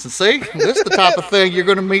line dance and see, this is the type of thing you're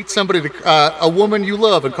going to meet somebody, a woman you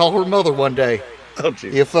love, and call her mother one day. Oh,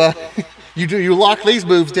 jeez. If you lock these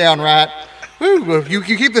moves down right, woo, if you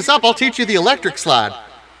keep this up, I'll teach you the electric slide.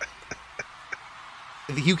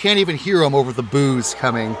 You can't even hear them over the boos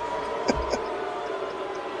coming.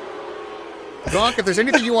 Gronk, if there's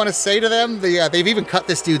anything you want to say to them, they've even cut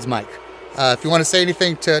this dude's mic. If you want to say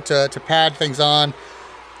anything to pad things on,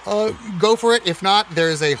 go for it. If not,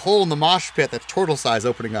 there's a hole in the mosh pit that's turtle size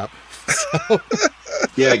opening up.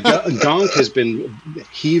 Yeah, Gonk has been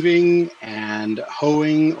heaving and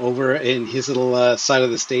hoeing over in his little side of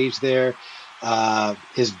the stage there.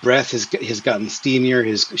 His breath has gotten steamier.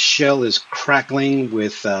 His shell is crackling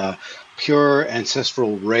with pure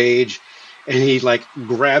ancestral rage. And he like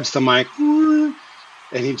grabs the mic and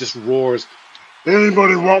he just roars,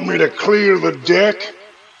 Anybody want me to clear the deck?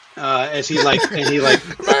 as he like Man,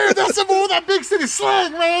 that's some more of that big city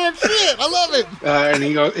slang, man. Shit, I love it.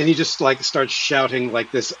 and he just like starts shouting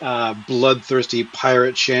like this bloodthirsty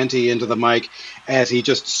pirate shanty into the mic as he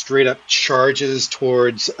just straight up charges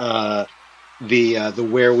towards the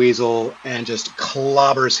wereweasel and just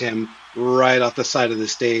clobbers him right off the side of the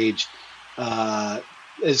stage. I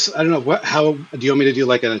don't know how do you want me to do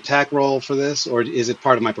like an attack roll for this, or is it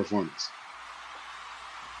part of my performance?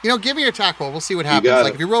 Give me your attack roll. We'll see what happens. got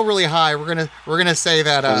Like it. if you roll really high, we're gonna say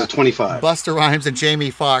that That was a 25. Busta Rhymes and Jamie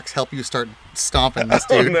Foxx help you start stomping this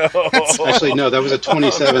dude. Oh, no. Actually, no, that was a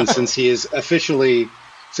 27 since he's officially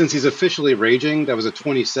raging. That was a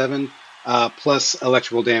 27 plus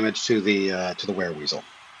electrical damage to the wereweasel.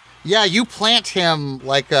 Yeah, you plant him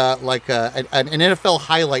like an NFL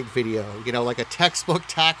highlight video. Like a textbook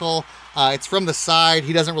tackle. It's from the side.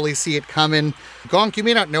 He doesn't really see it coming. Gonk, you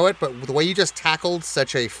may not know it, but the way you just tackled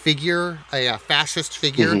such a figure, a fascist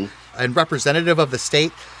figure, and representative of the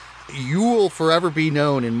state, you will forever be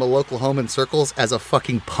known in Oklahoman circles as a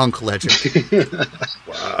fucking punk legend.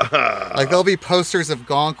 Wow. Like there'll be posters of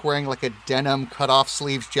Gonk wearing like a denim cut-off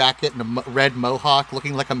sleeves jacket and a red mohawk,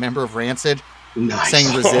 looking like a member of Rancid, Nice.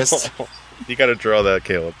 saying resist. You got to draw that,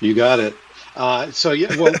 Caleb. You got it. So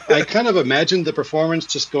yeah, well, I kind of imagined the performance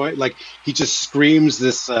just going like he just screams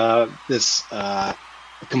this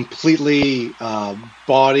completely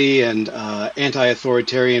bawdy and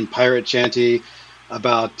anti-authoritarian pirate chanty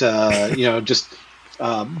about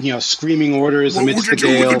screaming orders What amidst would the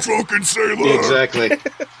you do gale. with a drunken sailor? Exactly.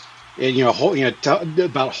 And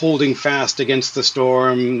about holding fast against the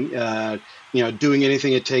storm. Doing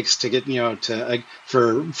anything it takes to get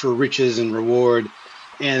for riches and reward.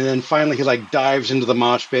 And then finally he like dives into the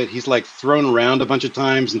mosh pit. He's like thrown around a bunch of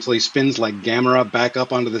times until he spins like Gamera back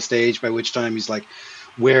up onto the stage, by which time he's like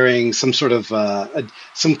wearing some sort of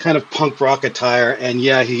some kind of punk rock attire. And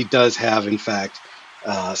yeah, he does have in fact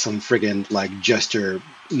some friggin' like jester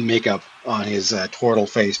makeup on his turtle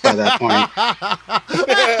face by that point.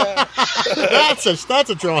 That's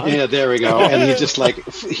a drawing. Yeah, there we go. And he just like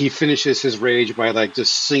he finishes his rage by like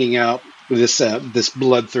just singing out this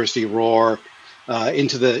bloodthirsty roar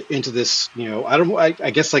into this,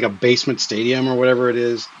 I guess like a basement stadium or whatever it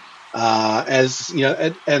is. As you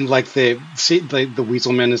know, and like the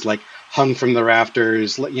Weaselman is like hung from the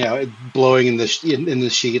rafters, blowing in the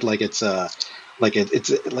sheet like it's a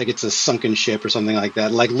sunken ship or something like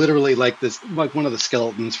that. Like literally like one of the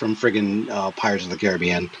skeletons from friggin' Pirates of the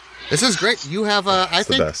Caribbean. This is great. You have, I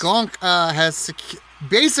think Gonk has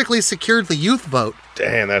basically secured the youth vote.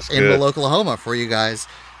 Damn, that's in good. Oklahoma for you guys.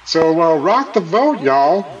 So rock the vote,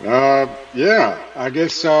 y'all. Yeah, I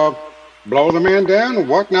guess blow the man down or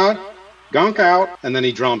whatnot. Gonk out, and then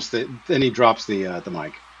he drops the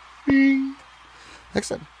mic.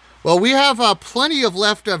 Excellent. Well, we have plenty of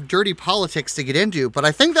left of dirty politics to get into, but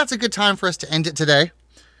I think that's a good time for us to end it today.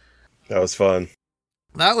 That was fun.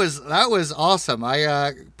 That was awesome.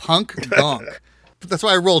 I punk Gonk. That's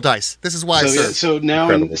why I roll dice. This is why I serve. So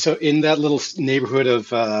now, in that little neighborhood of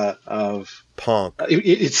punk,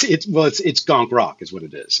 it's Gonk Rock is what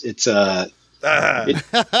it is. It's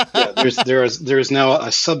there's now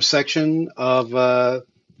a subsection of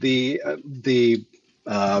the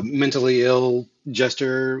mentally ill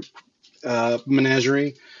jester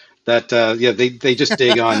menagerie that they just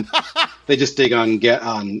dig on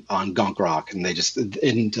Gonk Rock, and they just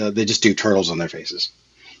do turtles on their faces.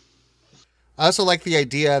 I also like the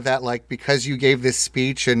idea that, like, because you gave this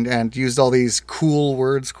speech and used all these cool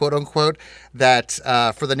words, quote unquote, that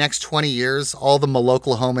for the next 20 years, all the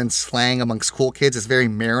Maloklahoman slang amongst cool kids is very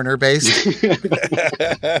Mariner based.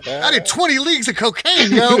 I did 20 leagues of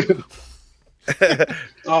cocaine, yo.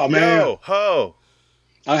 Oh man, yo ho!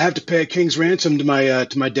 I have to pay a king's ransom to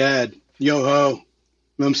my dad. Yo ho! You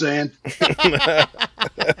know what I'm saying?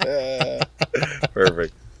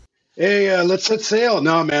 Perfect. Hey, let's set sail.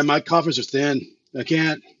 No, man, my coffers are thin. I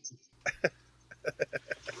can't.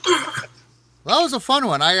 Well, that was a fun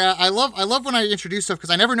one. I love when I introduce stuff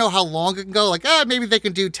because I never know how long it can go. Like, maybe they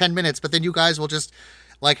can do 10 minutes, but then you guys will just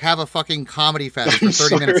like have a fucking comedy fest for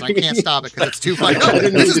 30 minutes. And I can't stop it because it's too funny. No,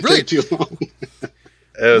 this is brilliant. Too long.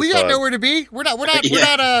 We got nowhere to be. We don't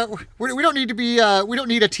need to be. We don't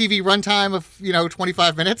need a TV runtime of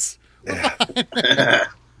 25 minutes.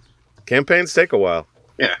 Campaigns take a while.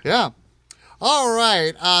 Yeah. All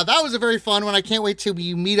right. That was a very fun one. I can't wait till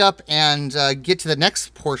we meet up and get to the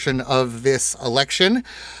next portion of this election.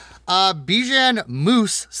 Bijan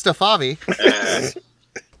Moose Stafavi,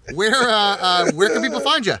 where can people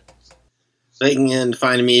find you? They can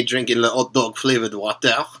find me drinking the hot dog flavored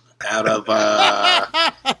water out of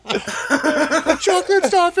chocolate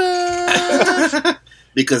starfish.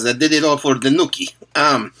 Because I did it all for the nookie.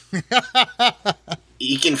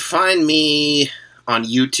 You can find me on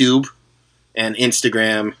YouTube and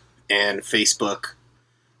Instagram and Facebook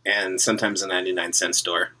and sometimes a 99-cent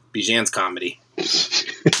store. Bijan's Comedy.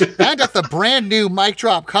 And at the brand new Mic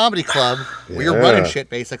Drop Comedy Club, where you're running shit,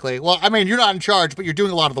 basically. Well, I mean, you're not in charge, but you're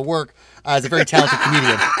doing a lot of the work as a very talented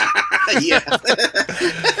comedian. Yeah.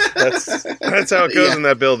 That's how it goes in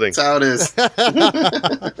that building. That's how it is.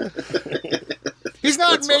 He's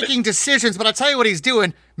not making decisions, but I'll tell you what he's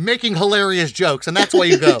doing, making hilarious jokes, and that's why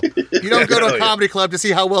you go. You don't go to a comedy club to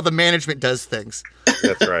see how well the management does things.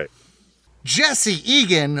 That's right. Jesse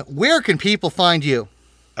Egan, where can people find you?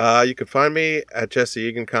 You can find me at Jesse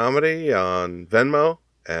Egan Comedy on Venmo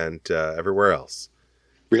and everywhere else.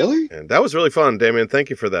 Really? And that was really fun, Damien.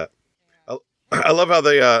 Thank you for that. I love how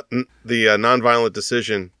the nonviolent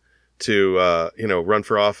decision to run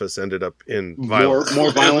for office ended up in violence.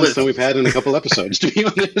 More violence than we've had in a couple episodes, to be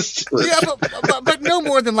honest. Yeah, but no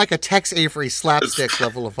more than like a Tex Avery slapstick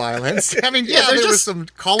level of violence. I mean, there was some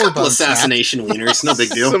collarbone assassination wieners, no big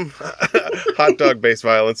deal. Some hot dog based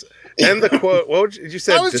violence. And the quote, what did you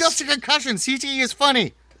say? That was just a concussion. CTE is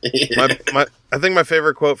funny. I think my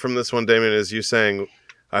favorite quote from this one, Damien, is you saying,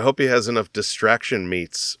 I hope he has enough distraction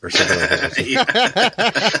meats or something like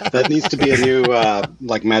that. That needs to be a new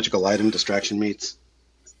magical item, distraction meats.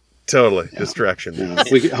 Totally, distraction meats.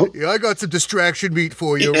 I got some distraction meat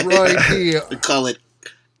for you right here. We call it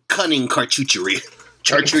cunning charcuterie.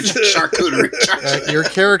 Charcuterie. Your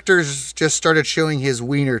character's just started showing his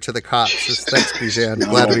wiener to the cops. Thanks, Bijan.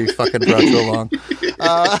 Glad we fucking brought you along.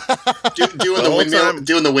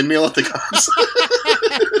 Doing the windmill at the cops.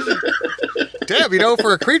 Damn,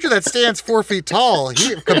 for a creature that stands 4 feet tall,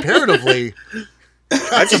 he comparatively.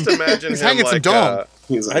 I just imagine he's him hanging some dong.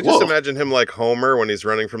 Imagine him like Homer when he's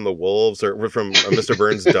running from the wolves or from Mr.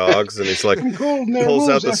 Burns' dogs, and he's like pulls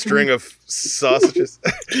out the string of sausages.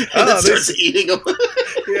 And starts eating them.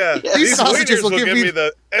 Yeah, these sausages will give me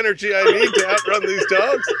the energy I need to outrun these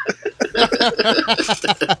dogs.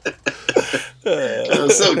 That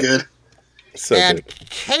was so good. So and good.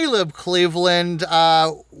 Caleb Cleveland,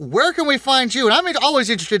 where can we find you? And I'm always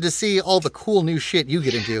interested to see all the cool new shit you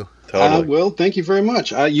get into. Totally. Well, thank you very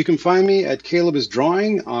much. You can find me at Caleb is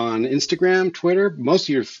Drawing on Instagram, Twitter, most of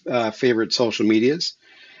your favorite social medias.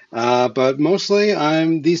 But mostly,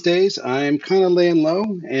 these days I'm kind of laying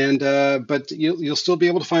low, and but you'll still be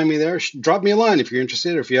able to find me there. Drop me a line if you're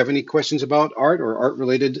interested, or if you have any questions about art or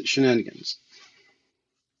art-related shenanigans.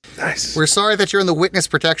 Nice. We're sorry that you're in the witness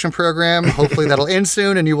protection program. Hopefully that'll end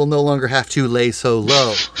soon, and you will no longer have to lay so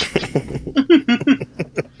low.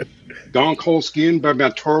 Don Coleskin by my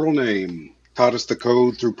turtle name taught us the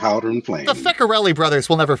code through powder and flame. The Ficcarelli brothers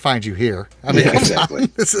will never find you here. I mean, Yeah, come exactly.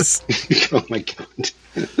 on. This is Oh my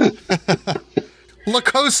god. La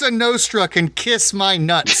Cosa Nostra can kiss my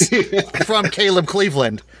nuts from Caleb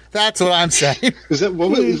Cleveland. That's what I'm saying. Is that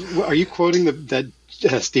are you quoting that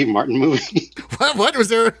Steve Martin movie What was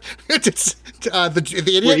there? The where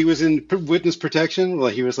idiot. he was in witness protection? Well,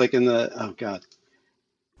 he was like in the oh god.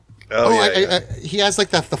 He has like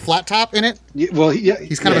the flat top in it. Yeah, well,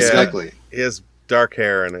 He's kind of a exactly. He has dark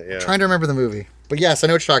hair in it, yeah. Trying to remember the movie, but yes, I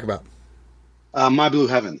know what you're talking about. My Blue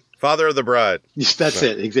Heaven. Father of the Bride. That's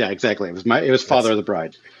it. Yeah, exactly. It was Father of the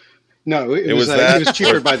Bride. No, it was was that. it was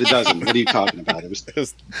cheaper by the dozen. What are you talking about? It was It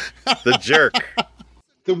was the jerk.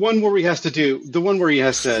 the one where he has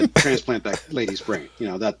to transplant that lady's brain. You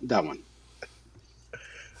know that one.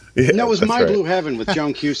 Yeah, No, it was that's My right. Blue Heaven with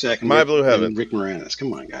Joan Cusack and My Blue Heaven. and Rick Moranis.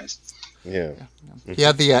 Come on, guys. Yeah. He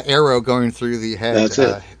had the arrow going through the head. That's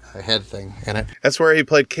it. Head thing in it. That's where he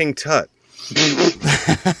played King Tut.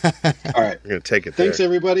 All right. You're going to take it Thanks, there.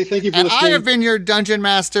 everybody. Thank you for And listening. I have been your dungeon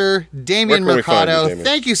master, Damian Where can we find you, Mercado. Damian?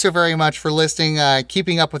 Thank you so very much for listening,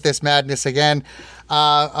 keeping up with this madness again.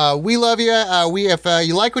 We love you. If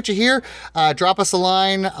you like what you hear, drop us a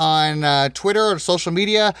line on Twitter or social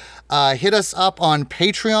media. Hit us up on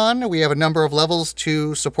Patreon. We have a number of levels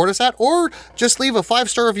to support us at, or just leave a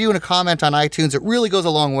 5-star review and a comment on iTunes. It really goes a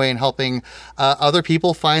long way in helping other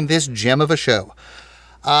people find this gem of a show.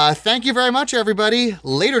 Thank you very much, everybody.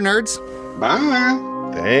 Later, nerds.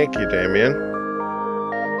 Bye. Thank you, Damien.